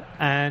up,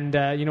 and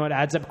it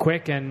adds up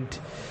quick. And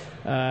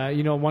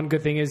one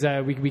good thing is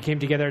we came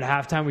together at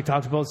halftime. We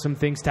talked about some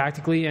things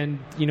tactically, and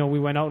we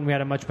went out and we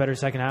had a much better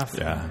second half.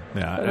 Yeah,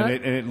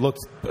 and it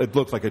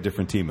looked like a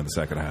different team in the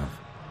second half.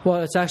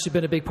 Well, it's actually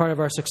been a big part of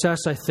our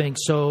success, I think.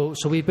 So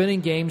we've been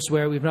in games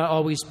where we've not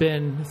always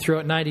been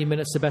throughout 90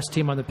 minutes the best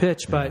team on the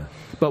pitch, but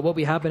what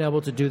we have been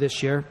able to do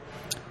this year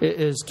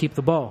is keep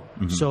the ball.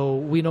 Mm-hmm. So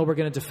we know we're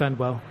going to defend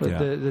well. Yeah.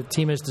 The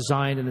team is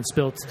designed and it's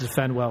built to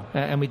defend well,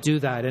 and we do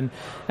that. And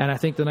I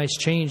think the nice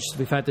change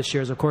we've had this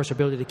year is, of course, our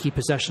ability to keep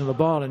possession of the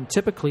ball. And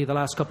typically, the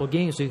last couple of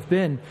games, we've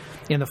been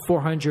in the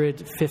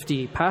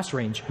 450 pass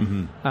range.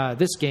 Mm-hmm.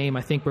 This game,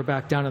 I think we're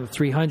back down in the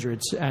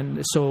 300s.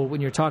 And so when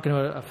you're talking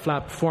about a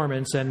flat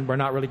performance and we're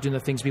not really doing the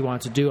things we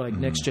want to do, like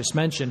Nick's just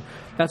mentioned,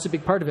 that's a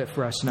big part of it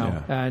for us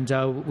now. Yeah. And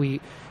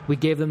we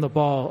gave them the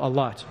ball a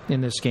lot in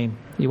this game,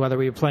 whether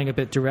we were playing a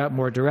bit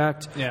more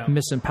direct,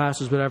 missing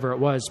passes, whatever it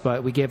was,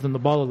 but we gave them the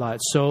ball a lot.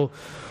 So,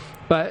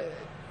 but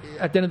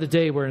at the end of the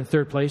day, we're in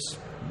third place.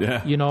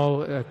 Yeah.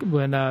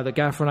 When the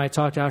gaffer and I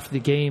talked after the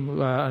game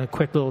on a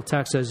quick little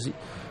text as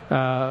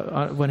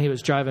when he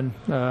was driving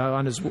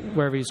on his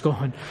wherever he's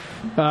going.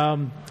 But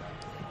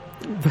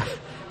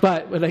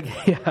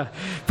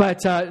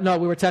no,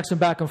 we were texting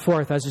back and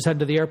forth as he's heading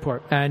to the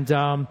airport, and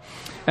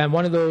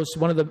one of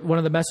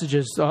the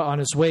messages on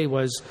his way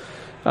was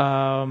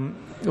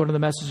one of the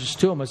messages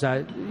to him was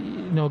that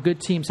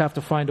good teams have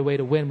to find a way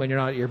to win when you're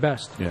not at your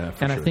best. Yeah,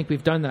 and sure. I think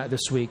we've done that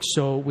this week.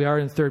 So we are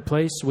in third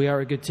place. We are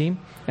a good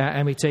team,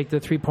 and we take the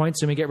 3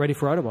 points and we get ready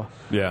for Ottawa.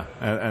 Yeah,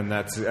 and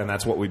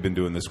that's what we've been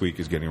doing this week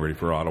is getting ready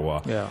for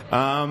Ottawa. Yeah.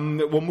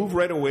 We'll move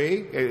right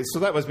away. So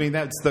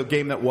that's the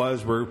game that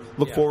was. We're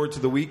look forward to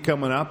the week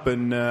coming up,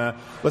 and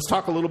let's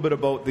talk a little bit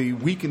about the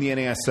week in the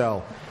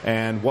NASL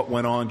and what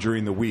went on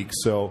during the week.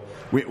 So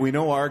we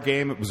know our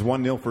game. It was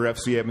 1-0 for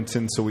FC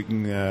Edmonton, so we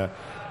can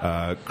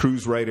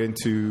cruise right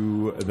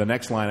into the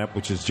next lineup,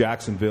 which is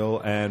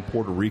Jacksonville and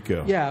Puerto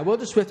Rico. Yeah, we'll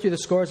just whip through the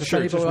scores. If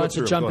anybody wants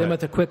to jump in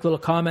with a quick little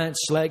comment,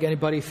 slag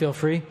anybody, feel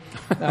free.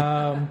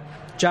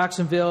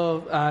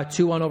 Jacksonville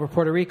 2-1 over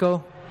Puerto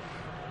Rico.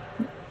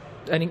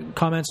 Any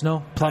comments?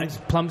 No?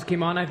 Plums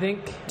came on, I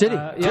think. Did he?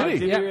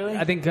 Did he really?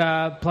 Yeah. I think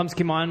Plums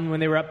came on when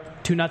they were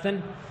up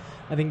 2-0.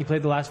 I think he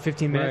played the last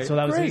 15 minutes, so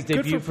that was his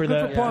debut for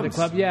the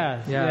club.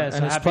 Yeah. And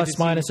so his plus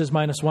minus is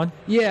 -1.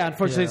 Yeah,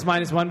 unfortunately it's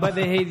 -1, but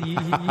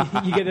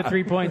you get the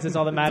 3 points. That's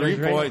all that matters,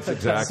 3 points,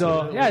 exactly.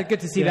 So good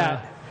to see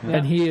that.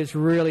 and he is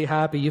really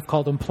happy. You've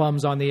called him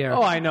plums on the air.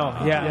 Oh, I know.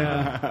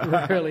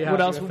 Yeah. Really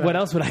happy. What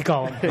else would I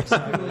call him?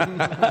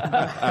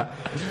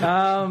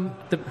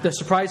 The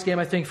surprise game,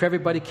 I think, for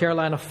everybody,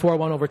 Carolina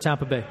 4-1 over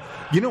Tampa Bay.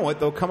 You know what,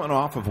 though? Coming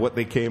off of what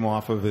they came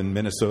off of in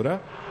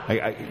Minnesota,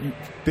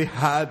 they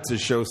had to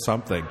show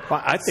something.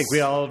 Well, I think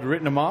we all had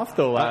written them off,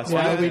 though, last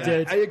Yeah, week. we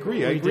did. I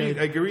agree. I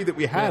agree that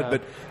we had, Yeah.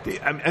 but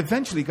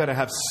eventually you got to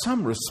have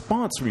some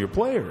response from your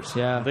players.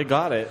 Yeah. They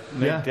got it.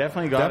 They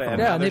definitely got it. And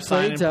Yeah, now and they're they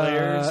played, signing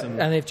players.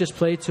 and they've just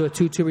played to a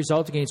 2-2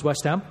 result against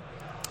West Ham.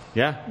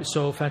 Yeah.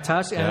 So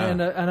fantastic, Yeah.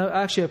 and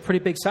actually a pretty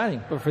big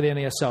signing for the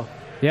NASL.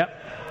 Yep.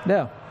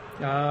 Yeah.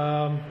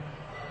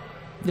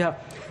 Yeah.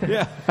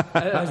 Yeah.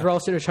 As we're all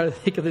sitting there trying to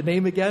think of the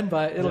name again,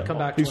 but it'll come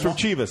back to He's us. from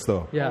Chivas,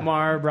 though. Yeah.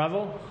 Omar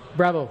Bravo.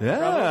 Bravo.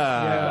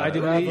 Yeah. I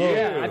do. Bravo.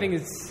 Yeah, I think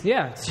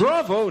it's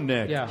Bravo,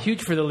 Nick. Yeah.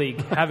 huge for the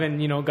league having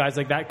guys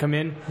like that come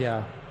in.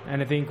 Yeah.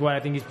 And I think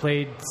he's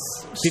played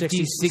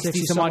 60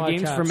 60 some odd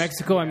games caps. for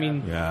Mexico. I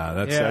mean, Yeah,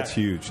 that's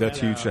huge. That's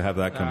huge to have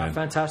that come in.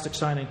 Fantastic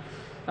signing.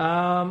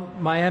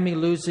 Miami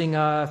losing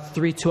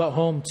 3-2 at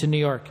home to New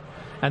York.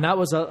 And that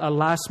was a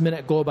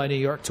last-minute goal by New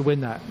York to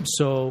win that.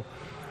 So,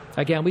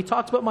 again, we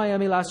talked about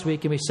Miami last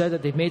week, and we said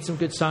that they've made some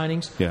good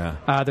signings. Yeah.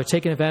 They're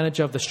taking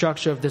advantage of the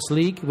structure of this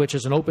league, which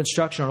is an open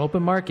structure, an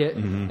open market,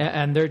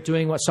 and they're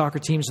doing what soccer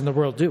teams in the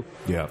world do.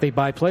 Yeah. They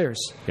buy players.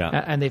 Yeah.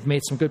 And they've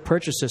made some good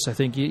purchases. I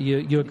think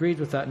you agreed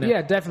with that, Nick.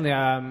 yeah, definitely.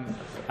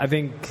 I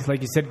think,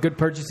 like you said, good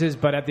purchases.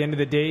 But at the end of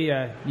the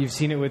day, you've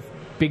seen it with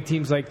big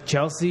teams like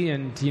Chelsea,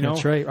 and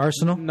That's right.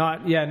 Arsenal.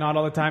 Not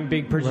all the time.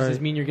 Big purchases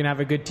Right. mean you're going to have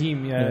a good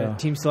team.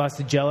 Team still has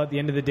to gel at the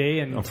end of the day,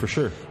 and For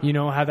sure.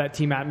 have that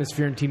team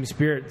atmosphere and team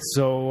spirit.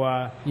 So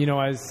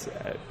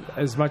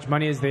as much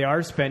money as they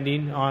are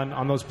spending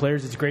on those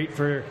players, it's great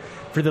for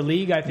the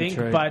league, I think.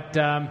 right. But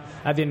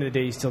at the end of the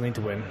day, you still need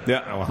to win.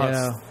 Yeah, well,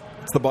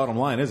 that's the bottom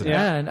line, isn't it?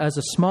 Yeah. And as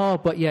a small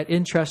but yet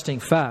interesting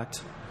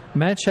fact,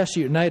 Manchester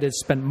United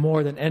spent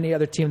more than any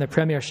other team in the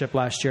Premiership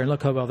last year, and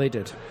look how well they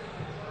did.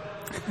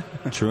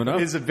 True enough.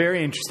 It's a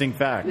very interesting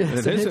fact.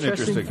 It's It is an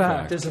interesting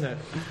fact. isn't it?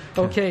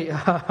 Okay,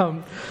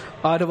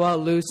 Ottawa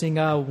losing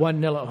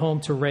 1-0 at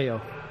home to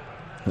Rayo.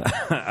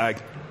 I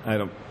don't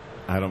know.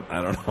 I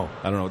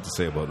don't know what to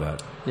say about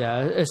that.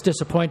 Yeah, it's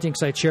disappointing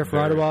because I cheer for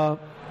Very. Ottawa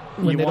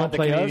when You they want don't the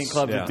play Canadian us.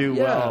 club Yeah. to do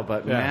Yeah. well,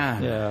 but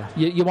man, Yeah,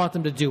 you want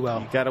them to do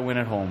well, got to win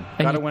at home.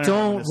 and Gotta you win at home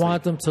in don't this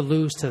want them to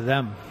lose to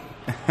them.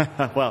 league.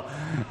 Well,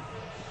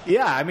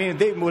 yeah, I mean,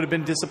 they would have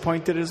been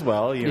disappointed as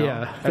well.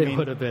 Yeah, I they mean,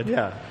 would have been.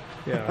 Yeah,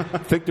 I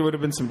think there would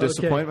have been some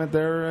disappointment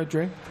there,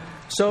 Dre.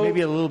 So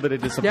maybe a little bit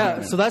of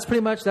disappointment. yeah, so that's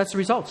pretty much that's the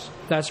results.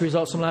 That's the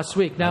results from last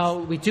week. Now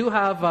we do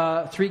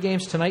have 3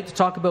 games tonight to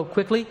talk about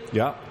quickly.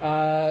 Yeah.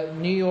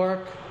 New York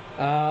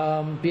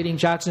beating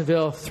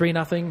Jacksonville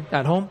 3-0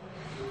 at home.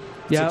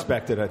 It's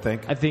expected, I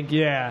think. I think,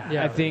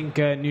 Yeah. I think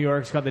New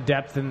York's got the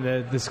depth and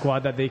the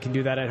squad that they can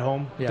do that at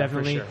home, Yeah, for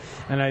definitely. sure.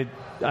 And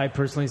I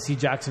personally see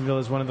Jacksonville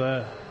as one of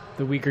the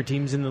weaker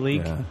teams in the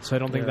league, Yeah. so I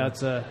don't think Yeah.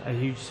 that's a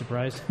huge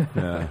surprise.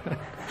 Yeah.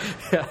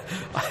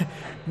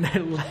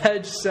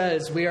 Ledge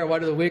says we are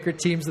one of the weaker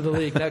teams in the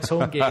league. Next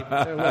home game.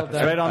 Well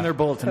done. right on their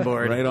bulletin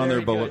board. Right on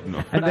their Very bulletin.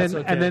 and That's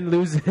then okay. and then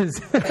loses.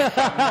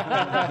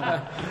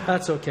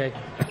 That's okay.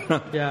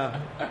 Yeah.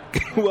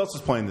 Who else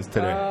is playing this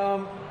today?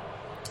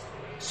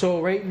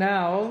 So right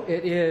now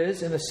it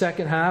is in the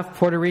second half,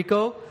 Puerto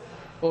Rico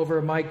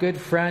over my good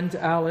friend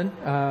Alan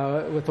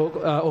with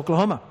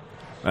Oklahoma.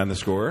 And the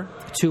score?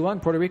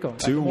 2-1 Puerto Rico.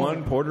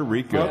 2-1 Puerto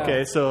Rico.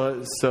 Okay,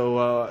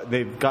 so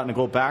they've gotten a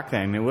goal back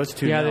then. It was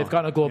 2-0. Yeah, they've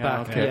gotten a goal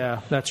back. Okay.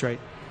 Yeah, that's right.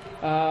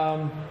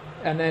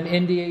 And then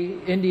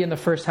Indy in the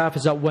first half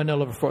is up 1-0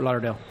 over Fort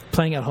Lauderdale,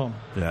 playing at home.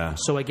 Yeah.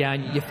 So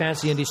again, you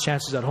fancy Indy's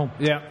chances at home.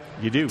 Yeah,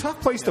 You do. Tough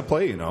place to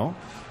play,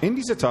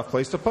 Indy's a tough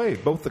place to play.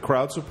 Both the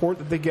crowd support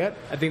that they get.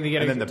 I think they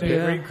get and a then the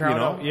great pit, crowd. you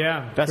know. out.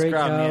 Yeah, Best Great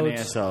crowd in the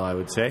crowds. NASL, I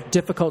would say.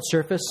 Difficult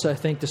surface, I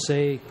think, to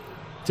say.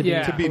 To be,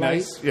 Yeah. To be polite,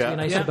 nice, to yeah. be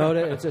nice Yeah. about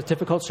it. It's a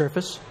difficult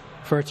surface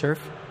for a turf.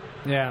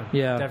 yeah,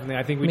 Yeah. definitely.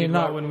 I think we I mean, did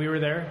not- well when we were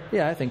there.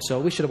 Yeah, I think so.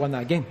 We should have won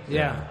that game.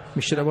 Yeah.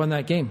 We should have won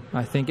that game.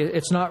 I think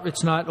it's not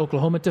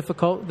Oklahoma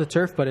difficult, the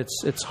turf, but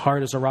it's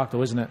hard as a rock,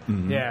 though, isn't it?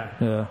 Yeah.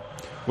 Yeah.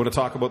 Want to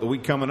talk about the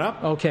week coming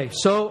up? Okay,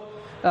 so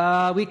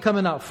week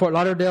coming up, Fort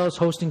Lauderdale is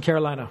hosting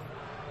Carolina.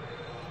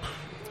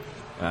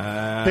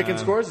 Picking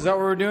scores? Is that what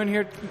we're doing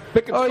here?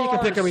 Or you can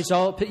pick a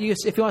result. If you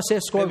want to say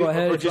a score, And go or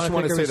ahead. If you just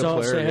want to pick a say the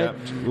result, player, say ahead.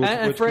 yeah.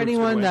 And Which for group's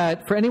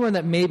gonna anyone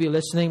that may be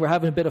listening, we're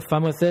having a bit of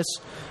fun with this.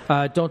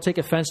 Don't take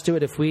offense to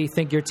it if we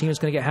think your team is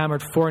going to get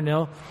hammered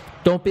 4-0.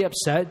 Don't be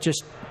upset.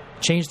 Just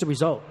change the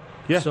result.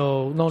 Yeah.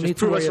 So no Just need to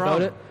prove worry us about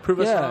wrong. it. Prove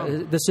us yeah,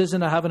 wrong. this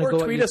isn't a having a Or go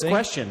at tweet you us thing.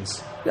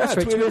 questions. That's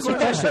right. Tweet us a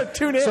question.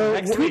 Tune in So,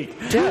 next week.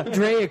 Tweet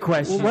Dre a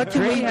question. What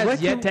can Dre we- has what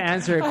yet can- to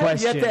answer a I have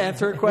question. yet to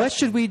answer a What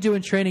question. should we do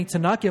in training to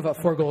not give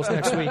up 4 goals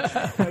next week?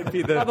 Might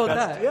be the How about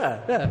best.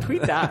 that? Yeah.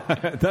 Tweet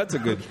that. That's a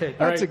good. Okay.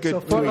 That's a good So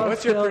tweet. Fort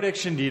What's your Lauderdale-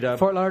 prediction, D-Dub?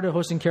 Fort Lauderdale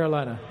hosting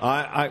Carolina.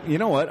 You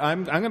know what?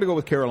 I'm going to go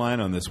with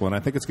Carolina on this one. I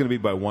think it's going to be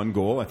by 1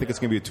 goal. I think it's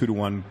going to be a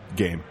 2-1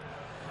 game.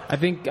 I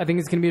think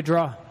it's going to be a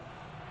draw.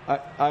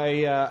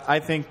 I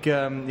think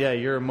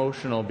you're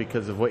emotional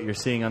because of what you're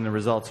seeing on the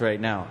results right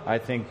now. I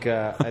think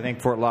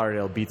Fort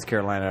Lauderdale beats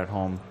Carolina at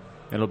home.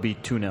 It'll be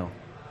 2-0.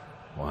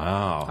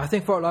 Wow. I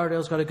think Fort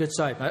Lauderdale's got a good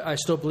side. I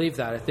still believe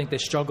that. I think they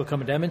struggle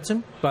coming to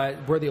Edmonton,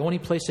 but we're the only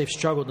place they've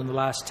struggled in the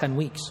last 10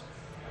 weeks.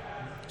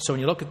 So when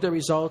you look at the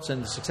results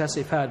and the success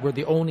they've had, we're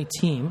the only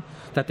team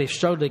that they've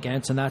struggled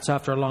against, and that's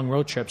after a long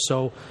road trip.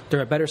 So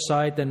they're a better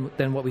side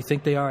than what we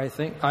think they are,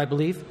 I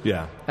believe.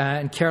 Yeah.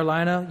 And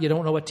Carolina, you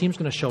don't know what team's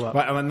going to show up.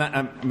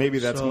 Well, maybe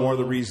that's more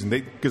the reason.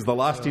 Because the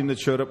last team that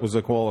showed up was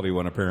a quality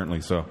one,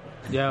 apparently. So.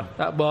 Yeah.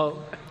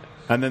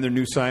 And then their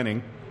new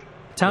signing.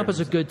 Tampa's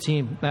a good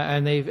team,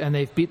 and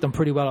they've beat them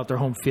pretty well at their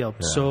home field.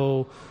 Yeah.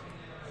 So,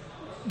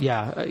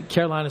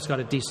 Carolina's got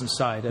a decent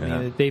side. I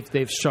mean,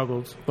 they've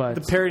struggled, but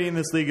the parity in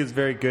this league is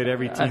very good.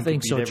 Every team I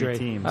think can so, beat every Dre.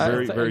 team.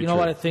 Very you know true.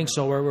 what? I think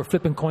so. We're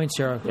flipping coins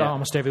here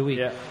almost every week.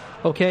 Yeah.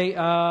 Okay.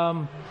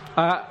 I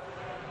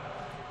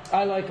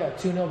like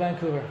 2-0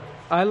 Vancouver.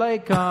 I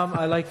like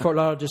Fort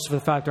Lauderdale just for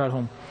the fact they're at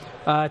home.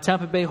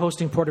 Tampa Bay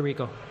hosting Puerto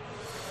Rico.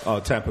 Oh,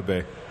 Tampa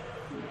Bay.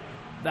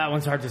 That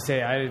one's hard to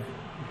say. I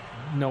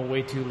know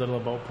way too little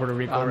about Puerto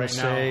Rico right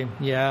now.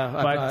 Yeah.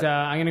 But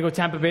I'm going to go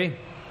Tampa Bay.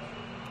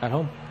 At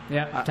home.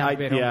 Yeah, Tampa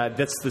Bay at home. Yeah,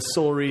 that's the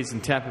sole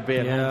reason Tampa Bay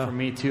at home for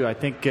me, too. I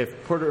think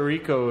if Puerto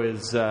Rico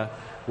is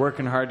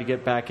working hard to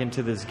get back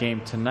into this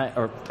game tonight,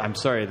 or I'm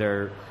sorry,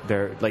 they're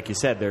like you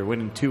said, they're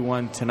winning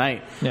 2-1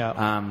 tonight.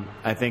 Yeah.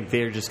 I think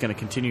they're just going to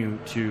continue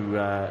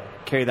to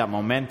carry that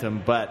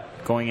momentum,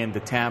 but going into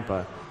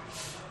Tampa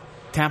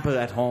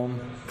at home,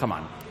 come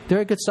on.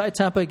 They're a good side,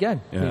 Tampa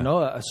again. Yeah. You know,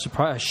 a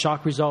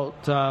shock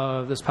result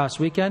this past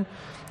weekend.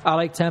 I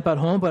like Tampa at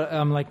home, but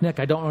I'm like Nick.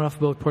 I don't know enough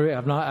about Puerto Rico.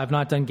 I've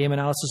not done game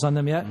analysis on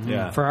them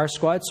yet for our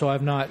squad, so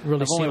I've not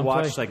really seen them play. I've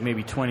only watched like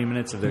maybe 20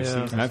 minutes of their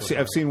season.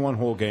 I've seen one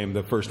whole game,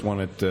 the first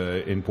one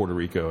in Puerto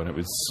Rico, and it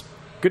was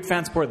good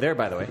fan support there,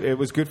 by the way. It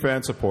was good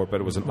fan support,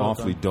 but it was an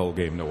awfully dull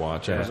game to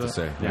watch. I have to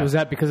say. Yeah. Was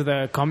that because of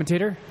the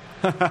commentator?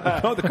 No,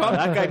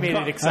 that guy made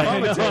it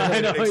exciting. I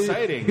know.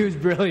 Exciting. He was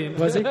brilliant.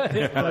 Was he?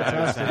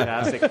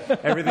 Fantastic.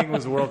 Everything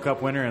was a World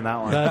Cup winner in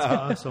that one. That's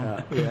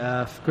awesome.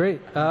 Yeah,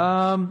 great.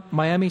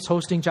 Miami's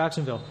hosting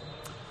Jacksonville.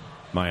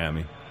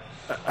 Miami.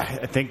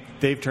 I think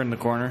they've turned the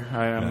corner.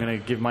 I'm going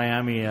to give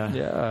Miami.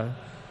 I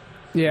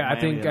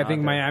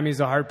think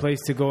Miami's a hard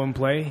place to go and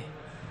play.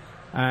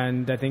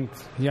 And I think,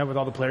 with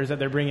all the players that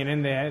they're bringing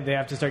in, they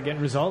have to start getting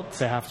results.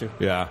 They have to.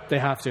 Yeah. They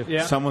have to.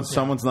 Yeah. Someone's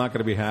not going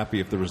to be happy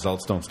if the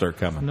results don't start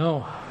coming.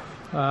 No.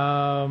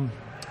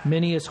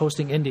 Minnie is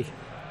hosting Indy.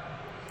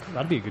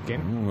 That'll be a good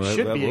game.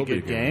 Should be a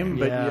good game,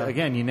 but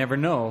again, you never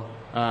know.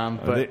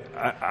 But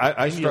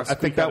I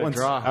think that one's.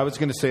 Draw. I was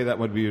going to say that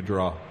would be a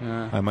draw.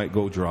 Yeah. I might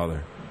go draw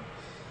there.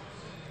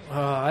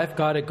 I've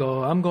got to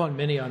go. I'm going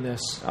Minnie on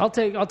this. I'll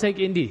take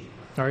Indy.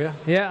 Are you?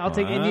 Yeah, I'll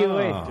take Indy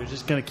away. They're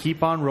just going to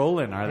keep on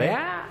rolling, are they?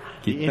 Yeah.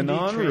 Keeping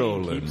on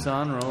rolling. Keeps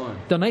on rolling.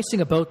 The nice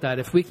thing about that,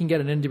 if we can get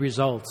an Indy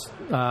result,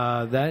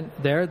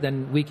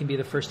 then we can be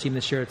the first team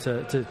this year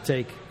to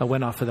take a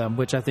win off of them,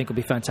 which I think would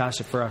be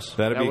fantastic for us.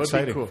 That'd be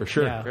exciting, cool. for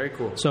sure. Yeah. Very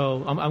cool.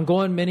 So I'm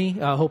going Minnie,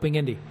 hoping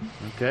Indy.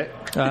 Okay.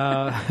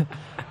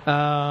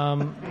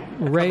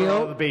 Rayo.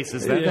 All the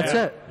bases. Then. That's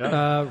it.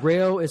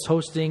 Rayo is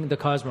hosting the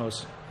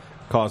Cosmos.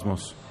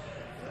 Cosmos.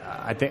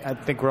 I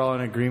think we're all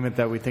in agreement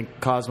that we think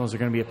Cosmos are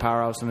going to be a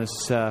powerhouse in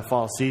this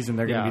fall season.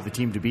 They're going to be the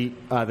team to beat,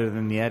 other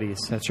than the Eddies.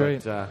 That's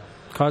right.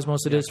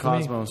 Cosmos it is for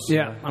Cosmos. me.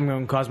 Yeah, I'm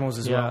going Cosmos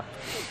as well.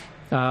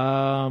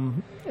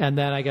 And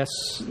then I guess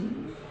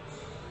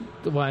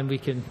the one we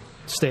can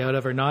stay out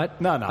of or not.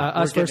 No.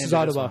 Us versus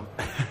Ottawa.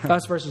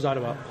 Us versus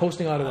Ottawa.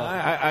 Hosting Ottawa.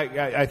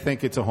 I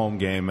think it's a home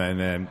game,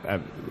 and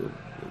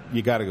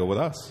you got to go with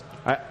us.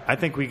 I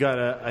think we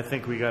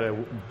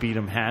gotta beat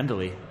them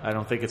handily. I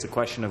don't think it's a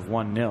question of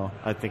 1-0.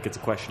 I think it's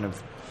a question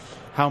of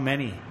how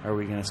many are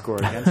we going to score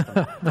against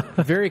them.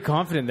 Very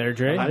confident there,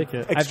 Dre. I like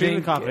it.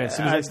 Extremely confident. As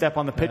soon as I step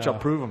on the pitch, I'll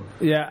prove them.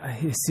 Yeah,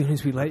 as soon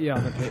as we let you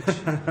on the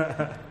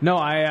pitch. No,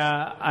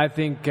 I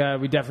think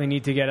we definitely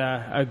need to get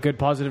a good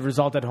positive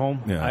result at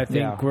home. Yeah. I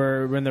think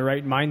we're in the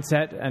right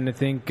mindset, and I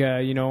think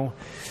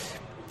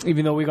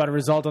even though we got a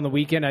result on the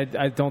weekend,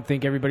 I don't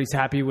think everybody's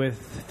happy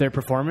with their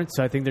performance.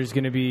 So I think there's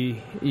going to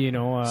be,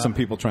 some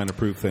people trying to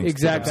prove things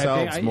exactly, to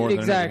themselves more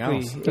than anything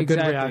else. A good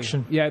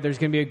reaction. Yeah, there's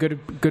going to be a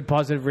good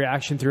positive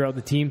reaction throughout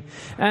the team.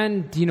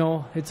 And,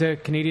 it's a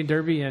Canadian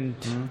derby and...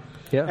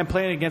 Yeah. And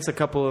playing against a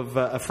couple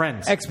of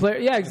friends.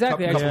 Ex-players. Yeah,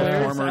 exactly. A couple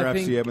Ex-players. former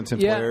FC Edmonton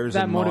players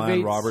and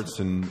Milan Roberts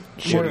and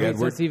Shady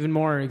Edwards. Us even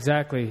more,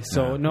 exactly.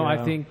 So,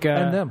 I think...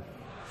 and them.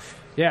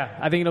 Yeah,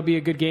 I think it'll be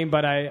a good game,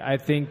 but I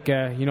think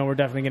we're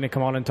definitely going to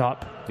come out on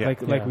top,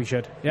 like we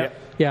should. Yeah,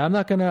 yeah. I'm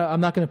not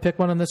gonna pick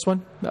one on this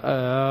one.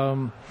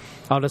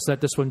 I'll just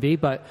let this one be.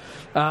 But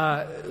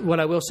what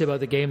I will say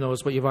about the game, though,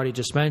 is what you've already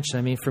just mentioned.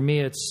 I mean, for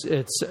me,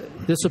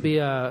 this will be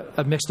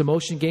a mixed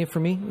emotion game for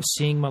me.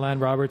 Seeing Milan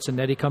Roberts and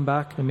Eddie come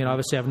back. I mean,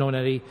 obviously, I've known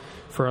Eddie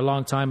for a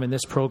long time in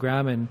this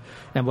program,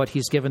 and what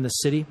he's given the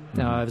city,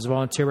 his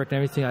volunteer work and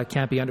everything, I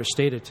can't be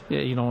understated.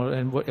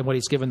 And what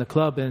he's given the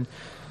club and.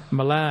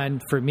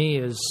 Milan, for me,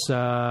 is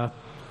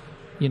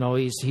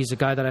he's a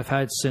guy that I've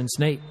had since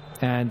Nate.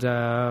 And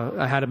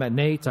I had him at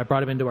Nate. I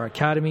brought him into our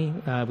academy.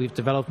 We've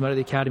developed him out of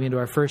the academy into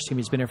our first team.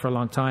 He's been here for a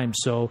long time.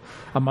 So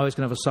I'm always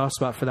going to have a soft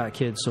spot for that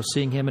kid. So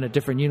seeing him in a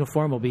different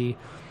uniform will be,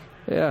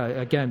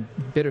 again,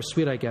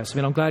 bittersweet, I guess. I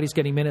mean, I'm glad he's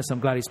getting minutes. I'm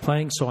glad he's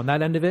playing. So on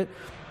that end of it,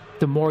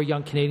 the more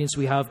young Canadians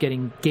we have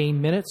getting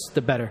game minutes,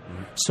 the better.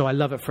 So I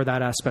love it for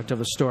that aspect of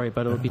the story,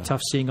 but it'll be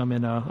tough seeing him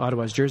in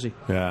Ottawa's jersey.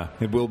 Yeah,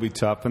 it will be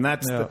tough. And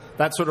that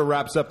sort of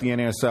wraps up the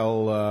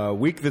NASL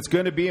week that's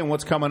going to be and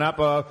what's coming up.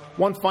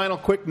 One final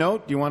quick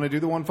note. Do you want to do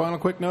the one final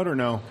quick note or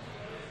no?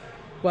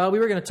 Well, we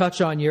were going to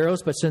touch on Euros,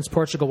 but since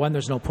Portugal won,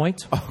 there's no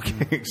point.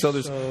 Okay, so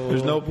there's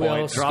no point.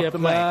 We'll skip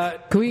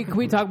that. Can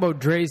we talk about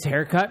Dre's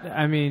haircut?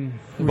 I mean,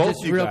 both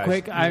just you real guys.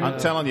 quick. I'm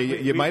telling you,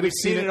 you might have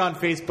seen it on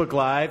Facebook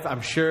Live.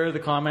 I'm sure the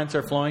comments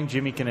are flowing.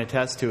 Jimmy can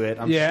attest to it.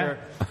 I'm Yeah.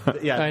 sure.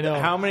 Yeah, I know.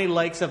 How many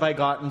likes have I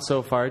gotten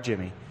so far,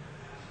 Jimmy?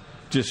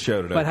 Just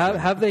showed it But out.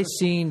 have they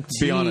seen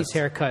Be honest. T's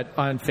haircut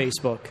on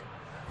Facebook?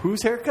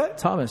 Whose haircut?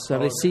 Thomas,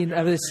 have they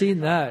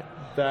seen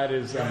that? That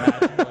is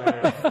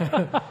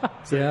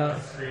Yeah.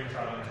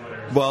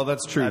 Well,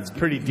 that's true. That's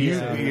pretty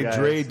decent, you guys.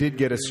 Dre did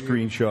get a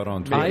screenshot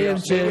on Twitter. I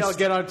am Maybe I'll just.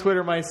 get on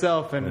Twitter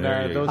myself, and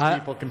There you those go.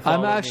 people can follow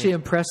I'm actually me.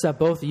 impressed that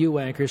both of you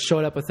wankers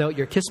showed up without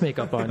your Kiss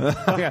makeup on.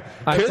 Yeah.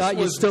 I Kiss thought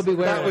you'd was- still be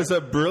wearing That it. was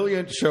a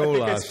brilliant show I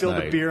think I last spilled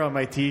night. a beer on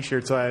my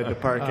T-shirt, so I had to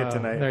park it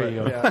tonight. there you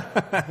go.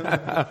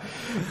 Yeah.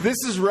 This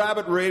is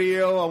Rabbit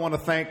Radio. I want to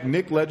thank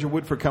Nick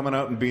Ledgerwood for coming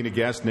out and being a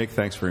guest. Nick,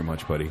 thanks very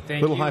much, buddy.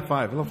 Thank little you. high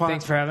five. Little five.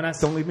 Thanks for having us.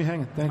 Don't leave me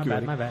hanging. Thank you,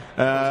 bad, buddy. my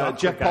bad.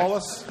 Jeff guys.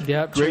 Paulus.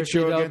 Yep, Great cheers,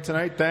 show T-Dub. again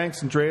tonight.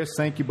 Thanks, Andreas.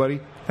 Thank you, buddy.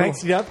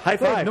 Thanks, Dub. High Hey,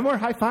 five. no more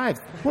high fives.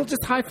 We'll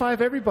just high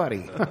five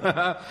everybody.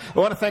 I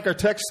want to thank our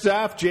tech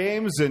staff,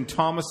 James and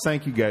Thomas.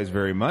 Thank you guys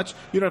very much.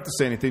 You don't have to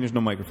say anything. There's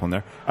no microphone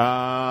there.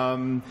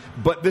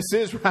 But this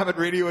is Rabbit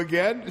Radio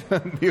again,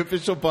 the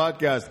official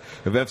podcast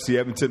of FC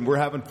Edmonton. We're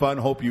having fun.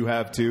 Hope you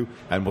have too.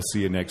 And we'll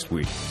see you next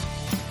week.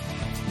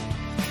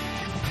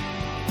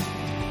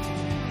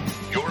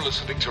 You're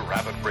listening to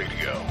Rabbit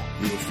Radio.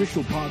 The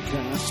official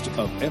podcast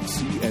of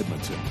FC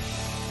Edmonton.